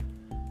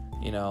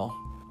 you know.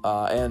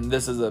 And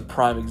this is a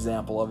prime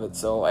example of it.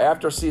 So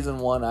after season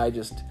 1, I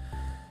just,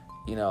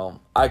 you know,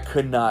 I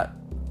don't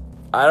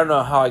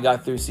know how I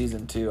got through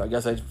season 2. I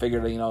guess I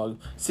figured, you know,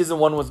 season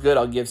 1 was good,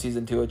 I'll give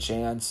season 2 a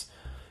chance.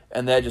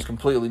 And that just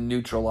completely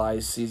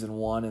neutralized season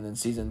 1. And then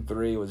season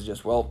 3 was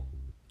just, well,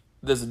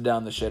 this is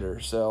down the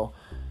shitter. So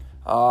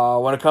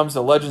when it comes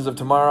to Legends of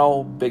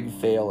Tomorrow, big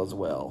fail as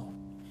well.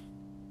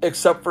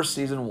 Except for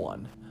season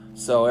 1.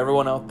 So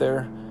everyone out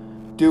there,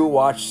 do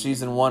watch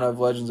season 1 of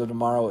Legends of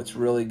Tomorrow. It's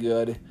really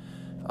good.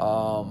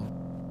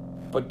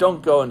 But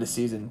don't go into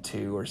season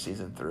 2 or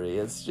season 3.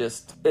 It's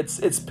just,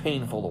 it's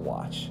painful to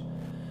watch.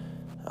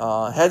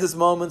 It has its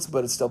moments,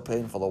 but it's still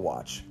painful to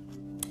watch.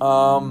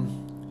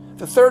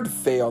 The third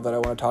fail that I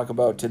want to talk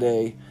about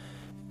today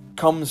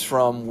comes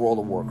from World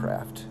of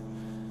Warcraft.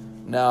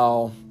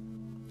 Now,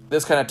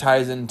 this kind of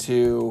ties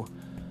into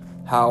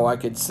how I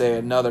could say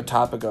another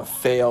topic of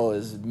fail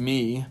is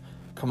me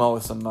come out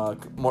with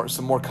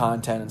some more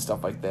content and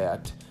stuff like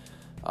that.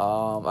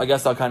 I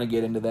guess I'll kind of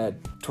get into that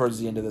towards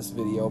the end of this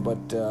video.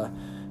 But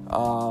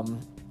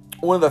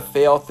one of the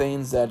fail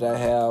things that I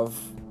have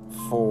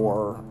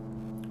for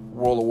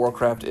World of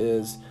Warcraft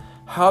is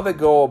how they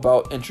go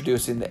about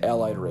introducing the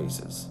allied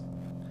races.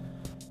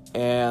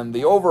 And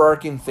the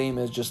overarching theme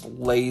is just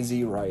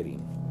lazy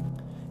writing.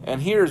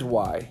 And here's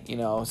why, you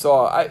know.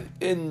 So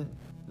in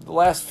the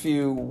last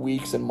few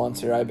weeks and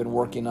months here, I've been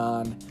working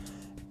on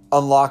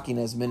unlocking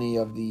as many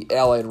of the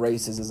allied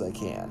races as I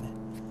can.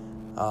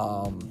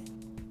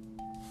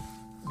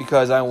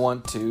 Because I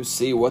want to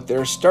see what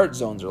their start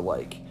zones are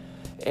like.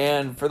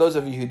 And for those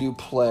of you who do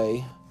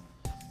play,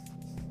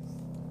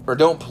 or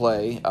don't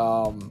play,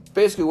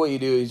 basically what you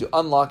do is you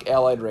unlock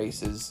allied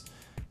races,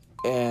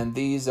 and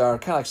these are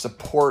kind of like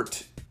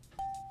support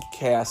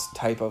cast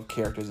type of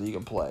characters that you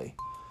can play.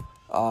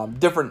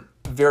 Different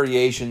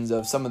variations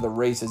of some of the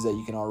races that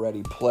you can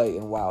already play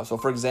in WoW. So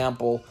for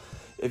example,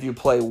 if you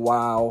play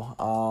WoW,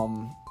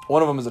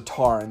 one of them is a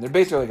Tauren. They're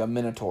basically like a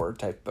Minotaur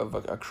type of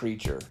a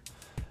creature.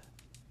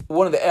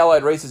 One of the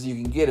allied races you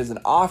can get is an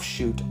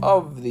offshoot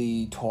of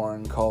the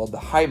Tauren called the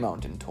High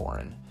Mountain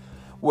Tauren,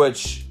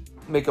 which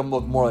make them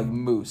look more like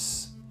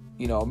moose.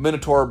 You know,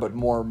 Minotaur, but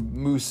more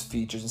moose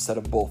features instead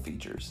of bull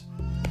features.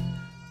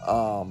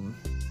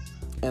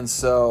 And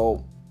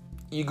so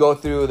you go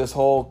through this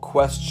whole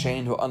quest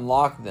chain to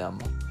unlock them.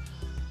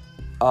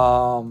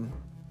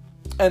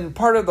 And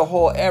part of the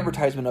whole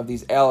advertisement of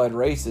these allied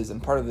races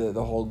and part of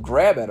the whole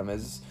grab at them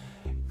is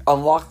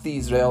unlock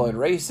these allied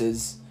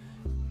races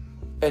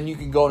and you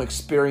can go and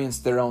experience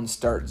their own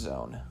start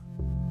zone.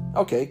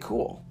 Okay,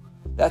 cool.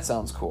 That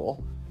sounds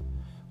cool.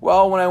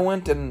 Well, when I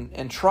went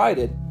and tried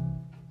it,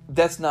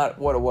 that's not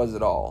what it was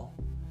at all.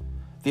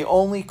 The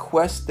only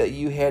quest that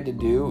you had to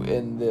do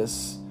in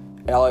this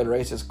allied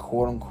race's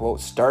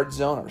quote-unquote start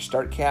zone or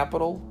start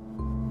capital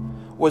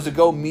was to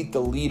go meet the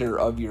leader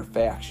of your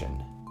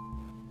faction.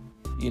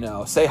 You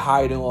know, say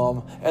hi to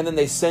them, and then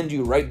they send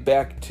you right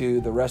back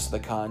to the rest of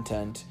the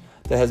content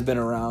that has been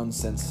around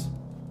since,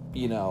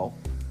 you know,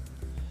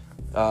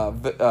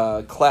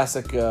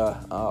 classic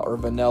or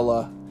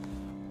vanilla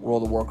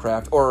World of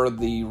Warcraft, or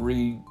the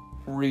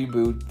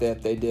reboot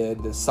that they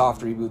did, the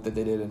soft reboot that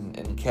they did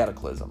in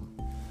Cataclysm.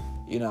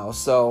 You know,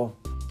 so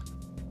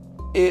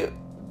it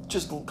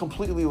just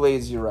completely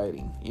lazy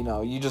writing. You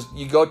know,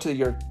 you go to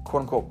your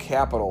quote-unquote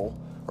capital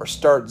or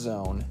start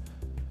zone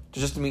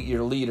just to meet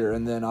your leader,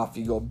 and then off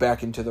you go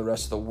back into the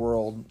rest of the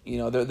world. You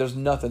know, there's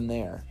nothing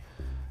there.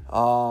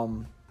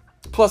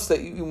 Plus, that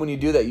when you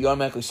do that, you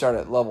automatically start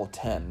at level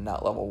 10,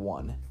 not level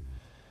 1.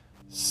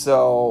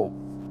 So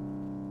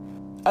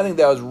I think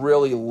that was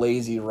really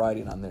lazy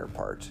writing on their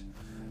part.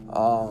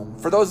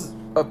 For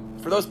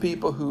those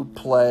people who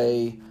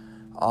play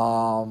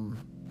World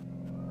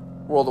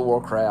of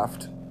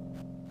Warcraft,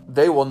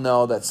 they will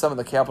know that some of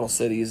the capital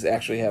cities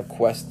actually have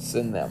quests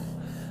in them.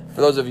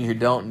 For those of you who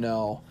don't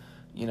know,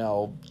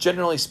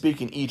 generally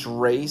speaking, each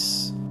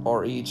race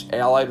or each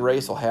allied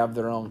race will have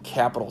their own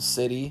capital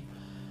city.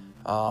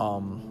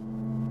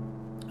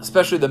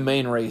 Especially the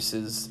main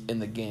races in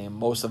the game,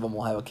 most of them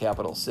will have a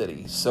capital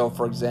city. So,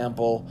 for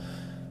example,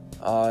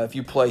 if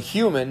you play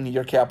human,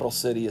 your capital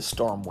city is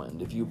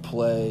Stormwind. If you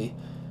play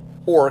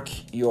orc,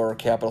 your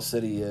capital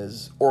city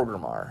is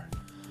Orgrimmar.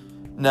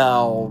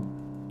 Now,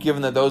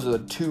 given that those are the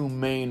two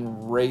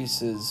main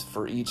races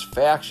for each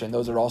faction,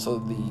 those are also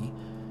the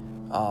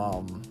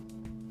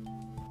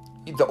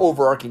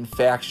overarching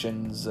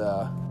factions'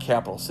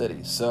 capital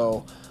cities.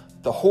 So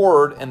the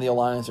Horde and the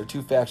Alliance are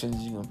two factions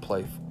you can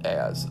play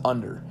as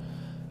under.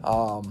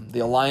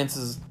 The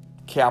Alliance's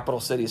capital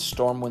city is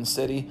Stormwind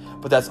City,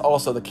 but that's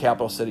also the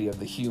capital city of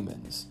the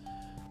humans.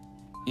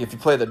 If you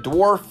play the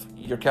Dwarf,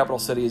 your capital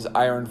city is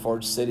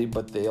Ironforge City,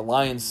 but the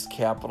Alliance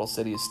capital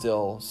city is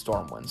still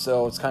Stormwind.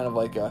 So it's kind of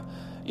like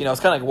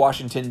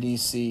Washington,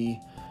 D.C.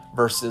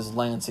 versus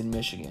Lansing,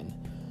 Michigan.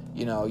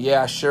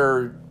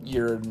 Sure,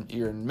 you're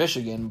in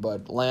Michigan,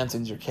 but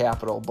Lansing's your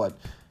capital, but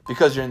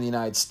because you're in the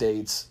United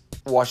States,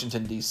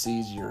 Washington, D.C.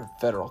 is your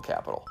federal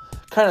capital.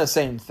 Kind of the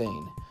same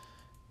thing.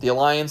 The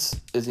Alliance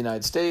is the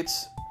United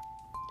States.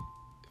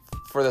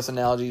 For this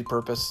analogy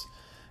purpose,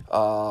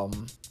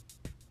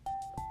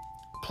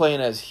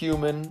 playing as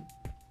human,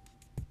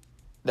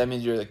 that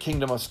means you're the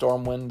Kingdom of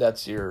Stormwind.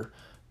 That's your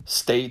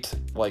state,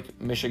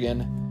 like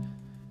Michigan.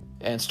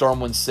 And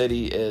Stormwind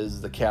City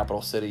is the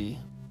capital city,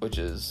 which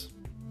is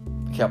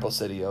the capital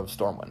city of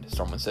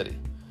Stormwind City.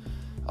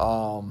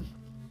 And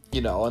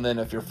then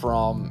if you're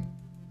from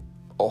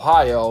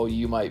Ohio,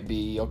 you might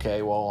be,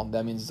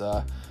 that means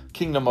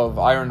Kingdom of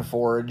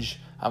Ironforge.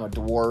 I'm a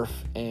dwarf,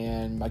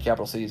 and my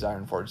capital city is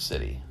Ironforge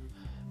City.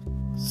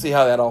 See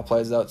how that all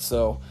plays out.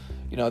 So,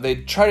 they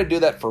try to do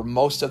that for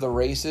most of the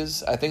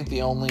races. I think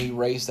the only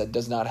race that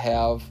does not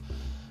have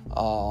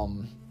a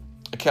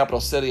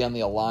capital city on the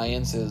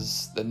Alliance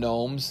is the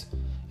Gnomes,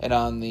 and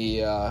on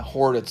the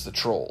Horde, it's the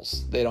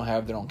Trolls. They don't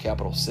have their own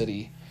capital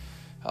city.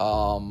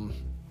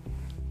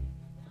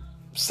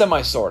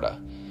 Sorta.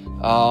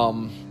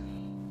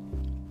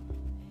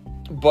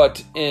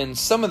 But in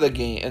some of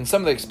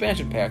the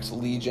expansion packs,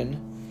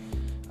 Legion,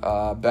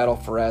 Battle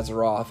for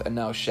Azeroth, and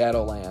now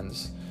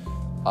Shadowlands,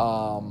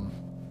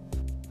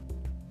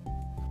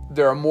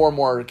 there are more and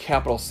more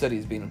capital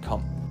cities being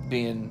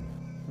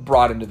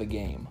brought into the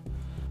game.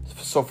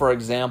 So, for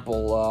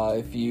example,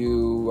 if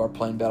you are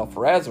playing Battle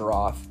for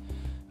Azeroth,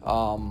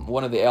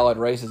 one of the allied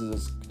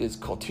races is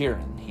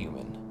Kultiran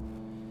human,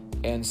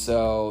 and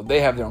so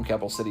they have their own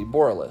capital city,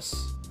 Boralus.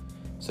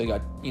 So you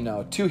got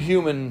two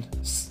human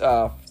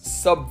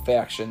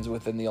sub-factions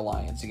within the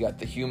Alliance. You got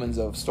the humans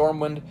of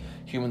Stormwind,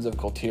 humans of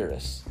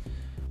Kultiris.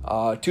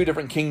 Two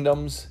different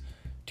kingdoms,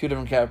 two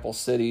different capital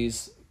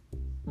cities,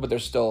 but they're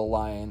still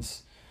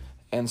Alliance.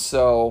 And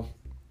so,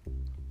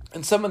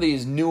 in some of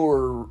these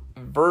newer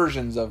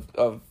versions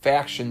of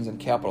factions and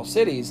capital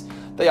cities,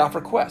 they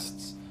offer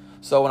quests.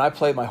 So when I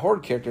play my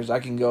Horde characters, I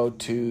can go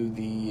to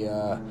the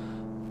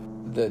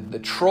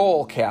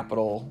troll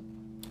capital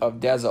of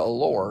Deza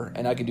Allure,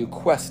 and I can do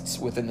quests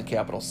within the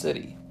capital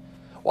city.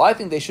 Well, I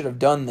think they should have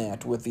done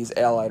that with these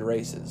allied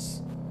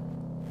races,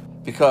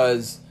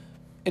 because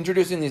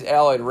introducing these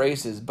allied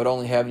races but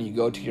only having you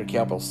go to your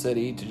capital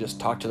city to just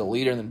talk to the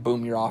leader and then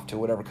boom, you're off to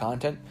whatever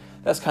content,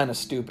 that's kind of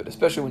stupid,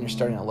 especially when you're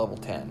starting at level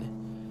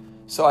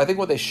 10. So I think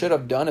what they should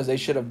have done is they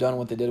should have done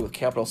what they did with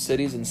capital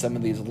cities in some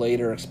of these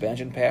later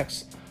expansion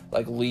packs,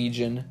 like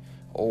Legion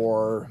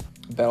or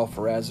Battle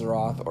for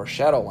Azeroth or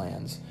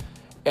Shadowlands,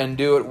 and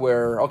do it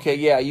where,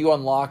 you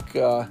unlock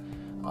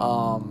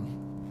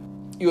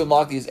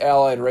these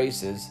allied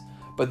races,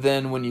 but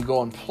then when you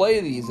go and play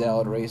these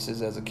allied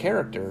races as a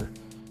character,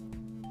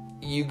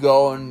 you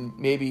go and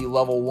maybe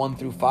level 1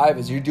 through 5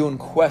 as you're doing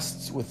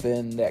quests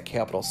within that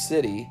capital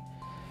city,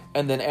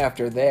 and then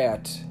after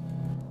that,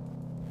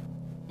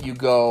 you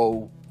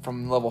go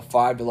from level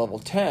 5 to level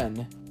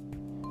 10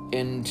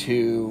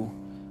 into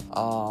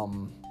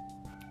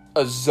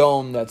a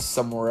zone that's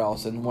somewhere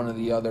else in one of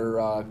the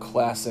other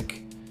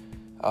classic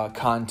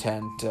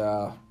content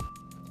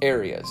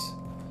areas.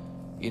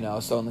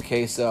 So in the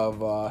case of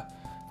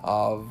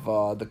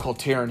the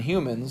Kultiran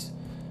humans,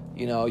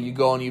 you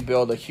go and you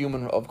build a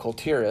human of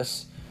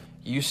Kultiris.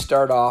 You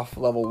start off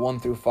level 1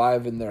 through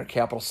 5 in their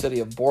capital city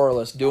of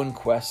Boralus doing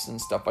quests and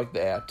stuff like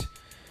that.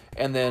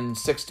 And then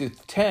 6 to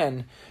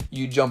 10,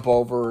 you jump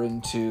over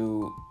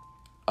into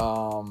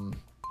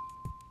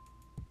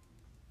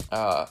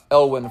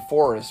Elwyn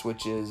Forest,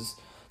 which is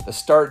the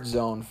start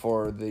zone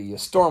for the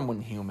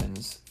Stormwind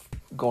humans,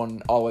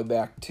 going all the way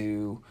back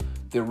to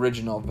the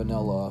original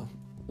vanilla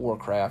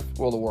World of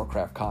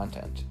Warcraft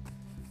content.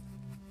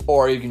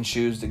 Or you can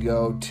choose to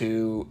go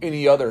to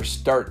any other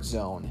start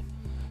zone.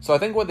 So I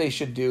think what they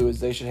should do is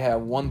they should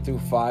have 1 through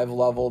 5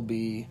 level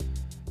be,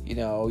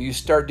 you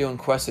start doing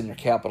quests in your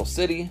capital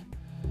city,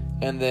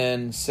 and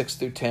then 6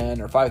 through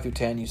 10 or 5 through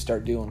 10 you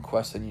start doing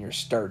quests in your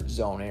start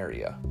zone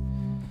area.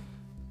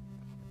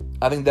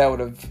 I think that would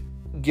have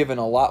given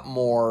a lot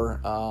more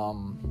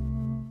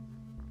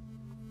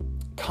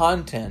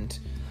content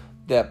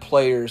that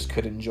players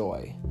could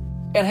enjoy,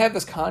 and have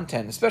this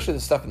content, especially the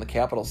stuff in the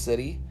capital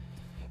city,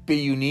 be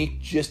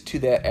unique just to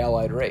that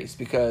allied race.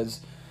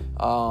 Because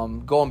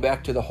going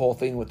back to the whole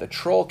thing with the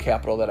troll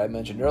capital that I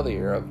mentioned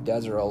earlier of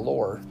Desert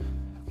Allure,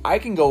 I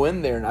can go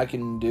in there and I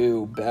can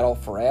do Battle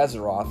for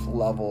Azeroth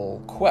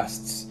level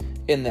quests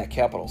in that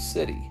capital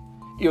city,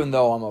 even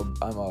though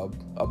I'm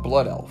a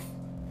blood elf.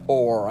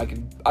 Or I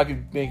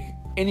could make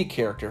any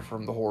character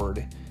from the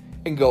Horde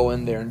and go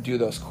in there and do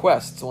those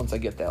quests once I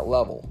get that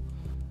level.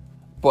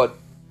 But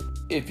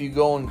if you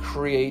go and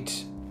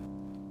create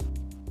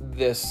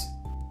this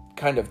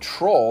kind of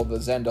troll, the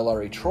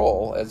Zandalari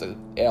troll, as an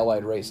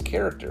allied race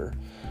character,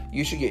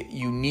 you should get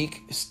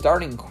unique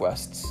starting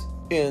quests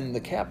in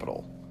the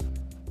capital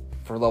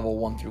for level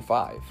 1 through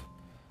 5.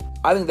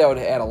 I think that would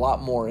add a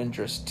lot more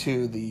interest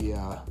to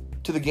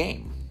the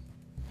game.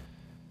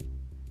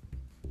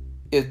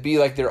 It'd be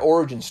like their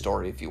origin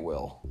story, if you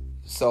will.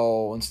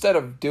 So instead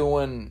of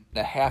doing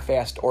a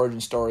half-assed origin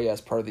story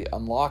as part of the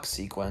unlock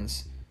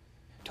sequence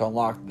to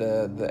unlock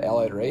the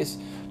allied race,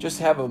 just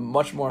have a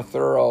much more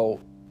thorough,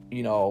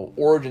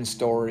 origin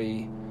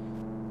story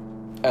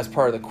as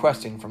part of the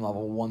questing from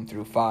level 1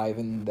 through 5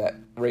 in that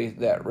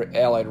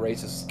allied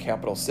race's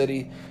capital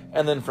city,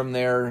 and then from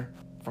there,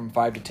 from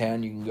 5 to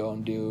 10, you can go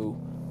and do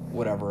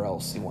whatever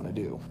else you want to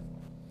do.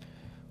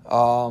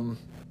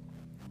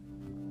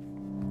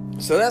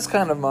 So that's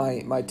kind of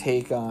my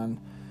take on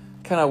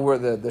kind of where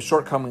the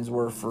shortcomings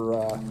were for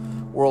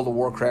World of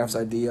Warcraft's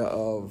idea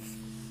of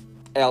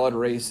allied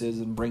races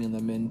and bringing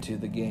them into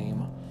the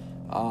game.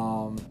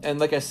 And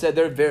like I said,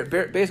 they're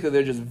basically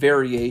they're just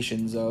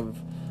variations of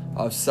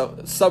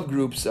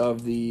subgroups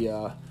of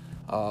the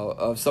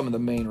of some of the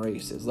main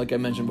races. Like I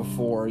mentioned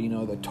before,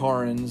 the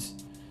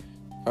Taurens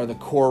are the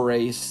core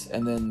race,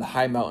 and then the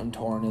High Mountain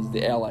Tauren is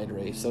the allied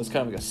race. So it's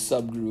kind of like a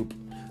subgroup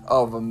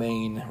of a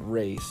main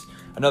race.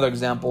 Another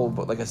example,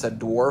 but like I said,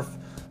 dwarf.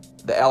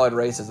 The allied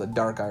race is a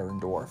dark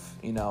iron dwarf.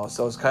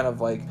 So it's kind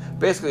of like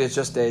basically it's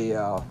just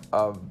a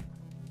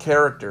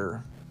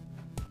character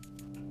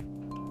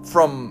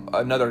from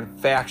another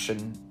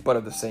faction, but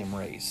of the same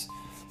race.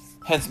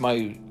 Hence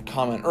my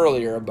comment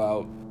earlier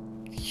about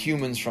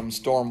humans from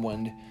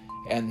Stormwind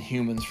and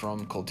humans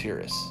from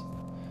Kultiris.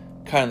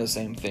 Kind of the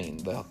same thing.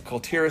 The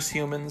Kultiris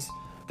humans,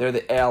 they're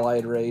the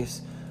allied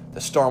race.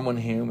 The Stormwind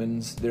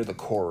humans, they're the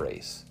core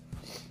race.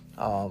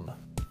 And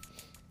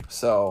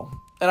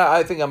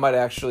I think I might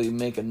actually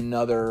make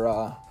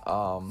another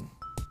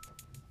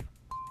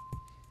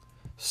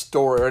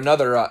story or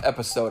another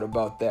episode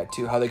about that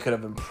too, how they could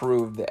have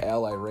improved the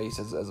allied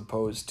races as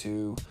opposed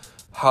to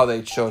how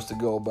they chose to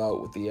go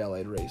about with the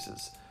allied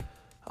races.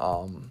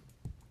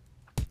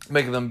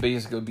 Making them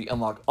basically be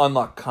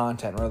unlock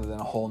content rather than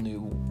a whole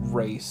new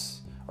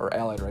race or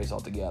allied race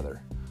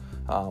altogether.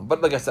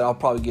 But like I said, I'll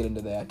probably get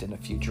into that in a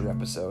future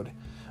episode.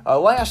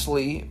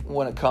 Lastly,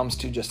 when it comes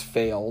to just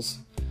fails,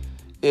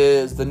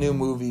 is the new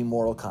movie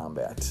Mortal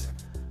Kombat.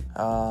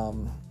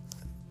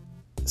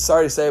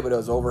 Sorry to say, but it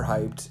was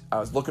overhyped. I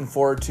was looking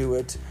forward to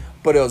it,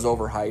 but it was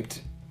overhyped.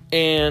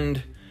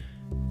 And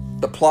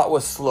the plot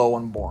was slow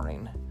and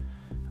boring.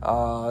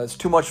 It's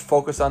too much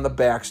focus on the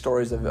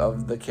backstories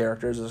of the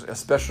characters,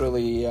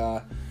 especially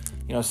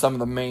some of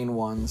the main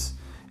ones.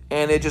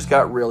 And it just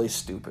got really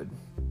stupid.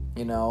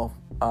 The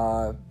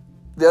other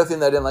thing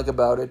that I didn't like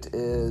about it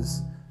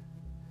is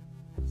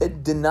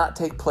it did not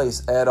take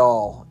place at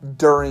all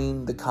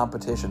during the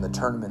competition, the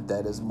tournament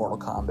that is Mortal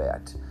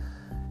Kombat.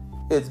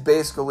 It's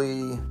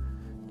basically,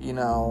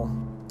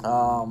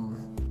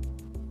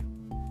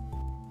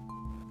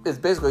 it's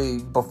basically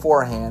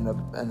beforehand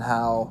and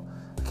how,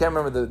 I can't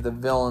remember the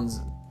villain's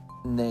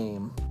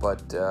name,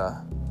 but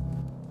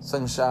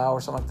Sung Shao or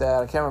something like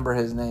that. I can't remember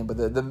his name, but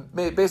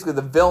basically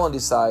the villain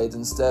decides,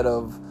 instead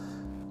of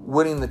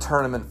winning the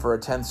tournament for a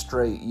 10th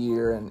straight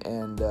year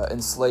and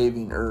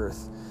enslaving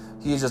Earth,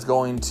 he's just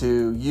going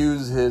to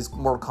use his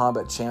Mortal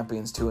Kombat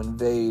champions to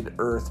invade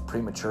Earth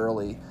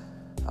prematurely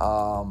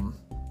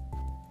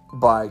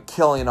by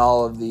killing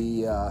all of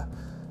the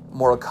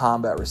Mortal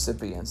Kombat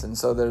recipients. And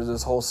so there's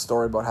this whole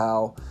story about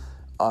how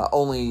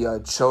only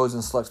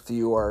chosen select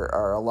few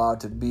are allowed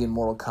to be in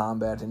Mortal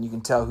Kombat, and you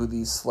can tell who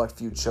these select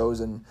few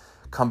chosen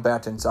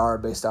combatants are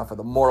based off of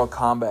the Mortal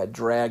Kombat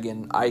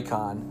dragon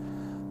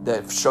icon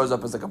that shows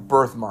up as like a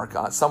birthmark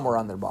somewhere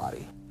on their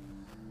body.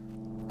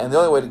 And the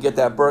only way to get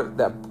that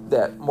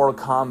Mortal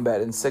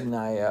Kombat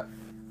insignia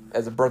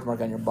as a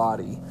birthmark on your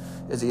body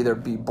is either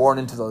be born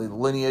into the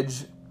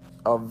lineage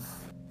of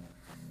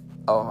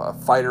a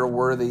fighter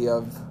worthy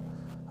of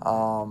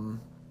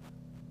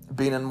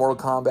being in Mortal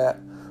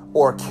Kombat,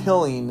 or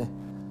killing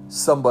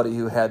somebody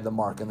who had the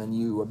mark, and then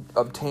you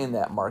obtain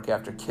that mark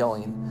after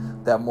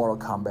killing that Mortal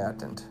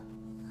Kombatant.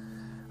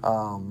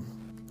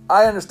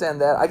 I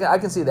understand that. I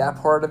can see that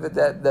part of it.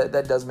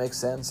 That does make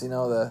sense.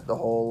 The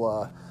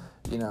whole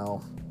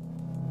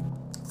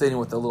thing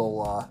with the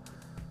little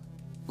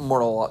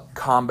Mortal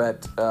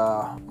Kombat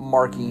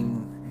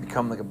marking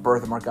become like a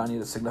birthmark on you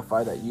to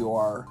signify that you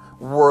are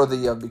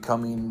worthy of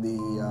becoming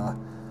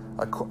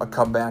a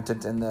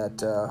combatant in that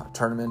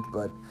tournament.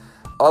 But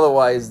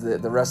otherwise,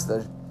 the rest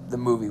of the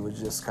movie was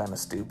just kind of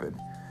stupid.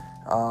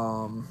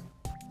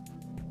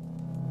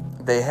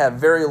 They have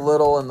very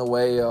little in the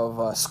way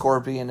of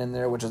Scorpion in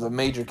there, which is a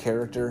major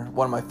character,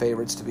 one of my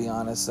favorites, to be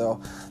honest.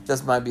 So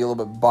this might be a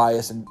little bit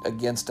biased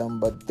against them,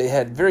 but they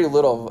had very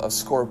little of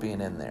Scorpion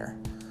in there.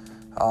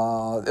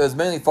 It was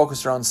mainly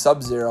focused around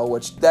Sub-Zero,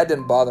 which that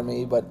didn't bother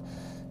me, but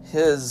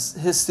his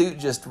suit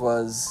just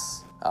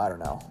was, I don't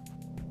know.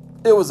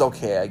 It was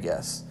okay, I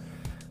guess.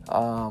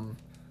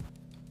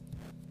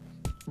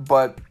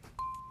 But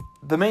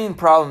the main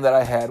problem that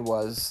I had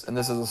was, and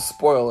this is a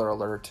spoiler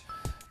alert,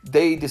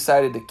 they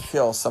decided to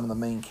kill some of the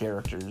main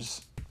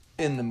characters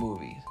in the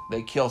movie.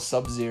 They kill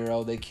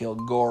Sub-Zero, they kill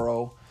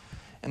Goro,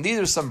 and these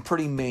are some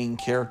pretty main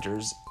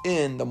characters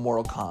in the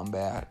Mortal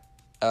Kombat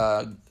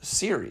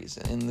series,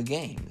 in the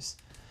games.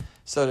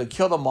 So to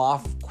kill them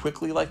off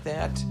quickly like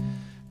that,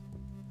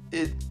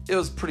 it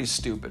was pretty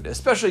stupid,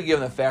 especially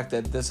given the fact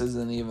that this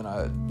isn't even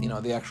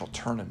the actual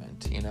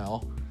tournament,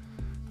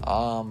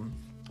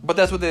 But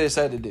that's what they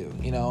decided to do,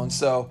 and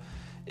so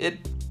it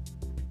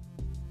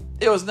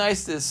was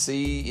nice to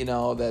see,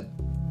 that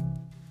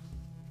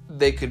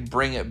they could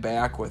bring it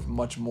back with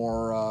much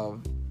more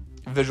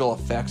visual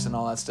effects and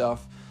all that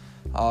stuff,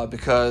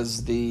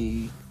 because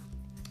the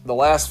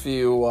last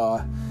few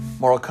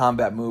Mortal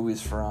Kombat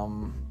movies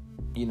from,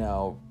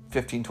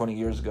 15, 20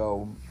 years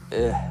ago,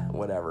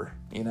 whatever,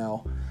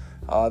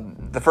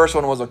 The first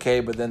one was okay,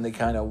 but then they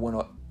kind of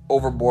went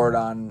overboard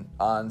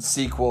on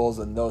sequels,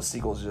 and those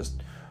sequels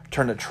just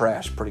turned to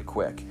trash pretty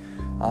quick.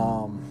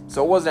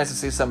 So it was nice to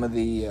see some of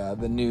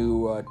the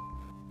new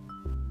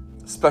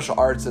special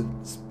arts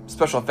and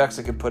special effects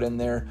they could put in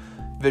there,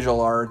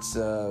 visual arts,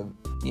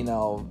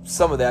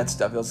 some of that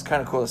stuff. It was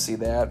kind of cool to see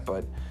that,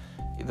 but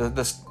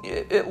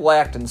it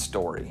lacked in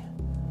story.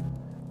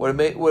 What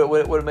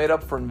it made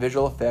up for in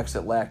visual effects,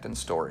 it lacked in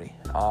story.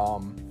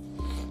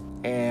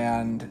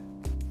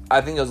 And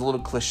I think it was a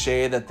little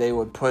cliche that they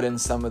would put in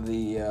some of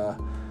the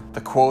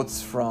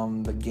quotes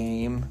from the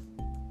game,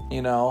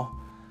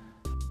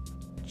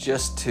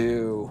 just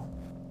to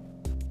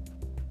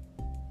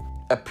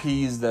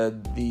appease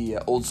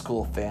the old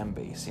school fan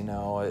base. It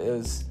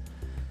was,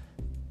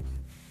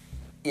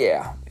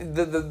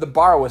 the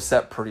bar was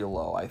set pretty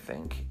low, I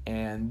think,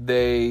 and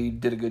they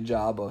did a good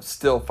job of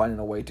still finding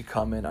a way to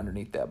come in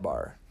underneath that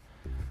bar.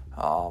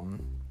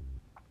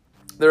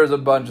 There was a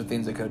bunch of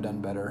things they could have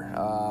done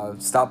better.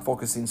 Stop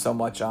focusing so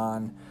much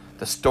on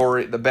the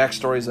story, the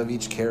backstories of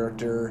each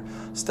character.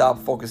 Stop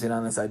focusing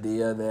on this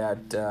idea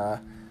that the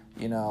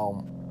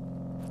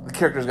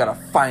character's got to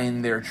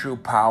find their true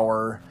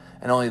power,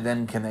 and only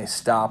then can they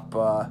stop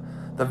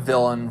the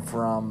villain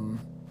from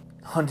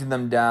hunting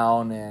them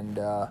down and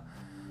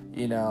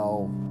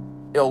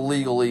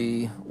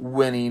illegally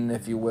winning,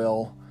 if you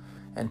will,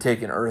 and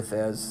taking Earth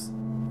as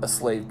a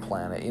slave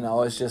planet.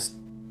 It's just,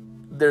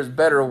 there's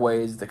better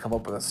ways to come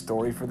up with a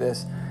story for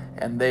this,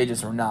 and they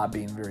just were not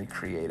being very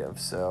creative.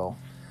 So,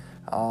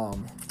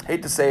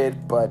 hate to say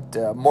it, but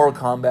Mortal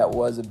Kombat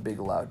was a big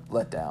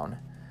letdown.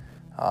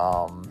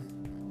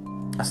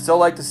 I still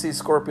like to see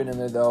Scorpion in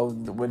there, though.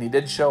 When he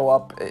did show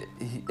up,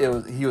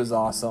 he was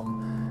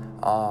awesome.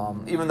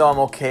 Even though I'm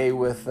okay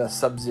with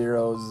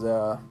Sub-Zero's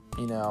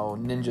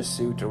ninja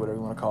suit or whatever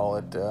you want to call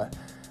it,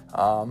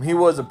 he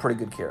was a pretty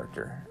good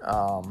character.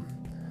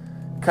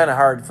 Kind of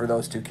hard for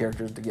those two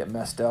characters to get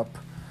messed up.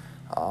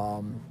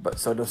 But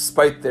so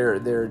despite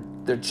their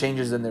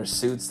changes in their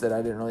suits that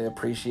I didn't really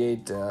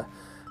appreciate,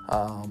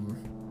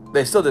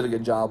 they still did a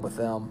good job with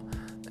them.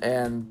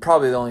 And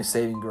probably the only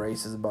saving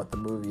graces about the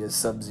movie is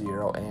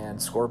Sub-Zero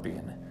and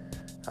Scorpion.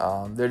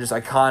 They're just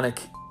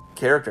iconic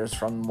characters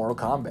from Mortal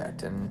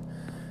Kombat, and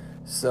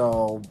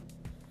so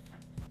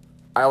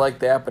I like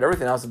that. But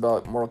everything else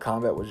about Mortal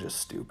Kombat was just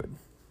stupid.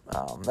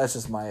 That's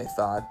just my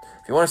thought.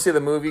 If you want to see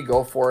the movie,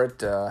 go for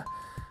it.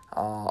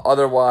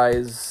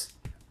 Otherwise,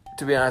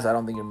 to be honest, I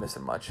don't think you're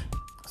missing much.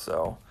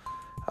 So,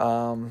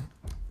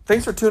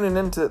 thanks for tuning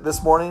in to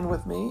this morning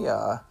with me.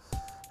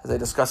 As I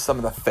discuss some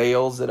of the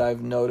fails that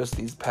I've noticed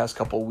these past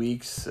couple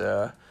weeks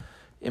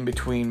in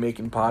between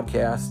making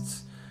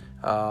podcasts.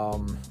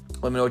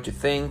 Let me know what you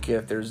think.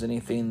 If there's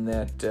anything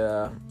that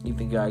you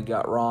think I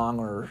got wrong,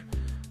 or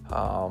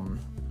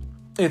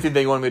anything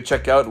that you want me to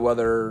check out,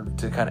 whether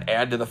to kind of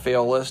add to the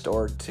fail list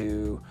or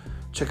to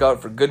check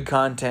out for good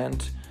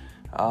content,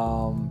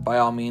 by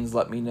all means,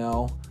 let me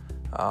know.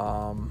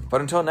 But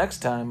until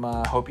next time,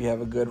 I hope you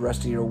have a good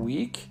rest of your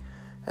week.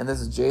 And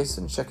this is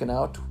Jason checking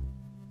out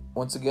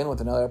once again with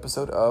another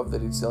episode of the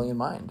Dietzelian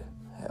Mind.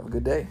 Have a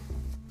good day.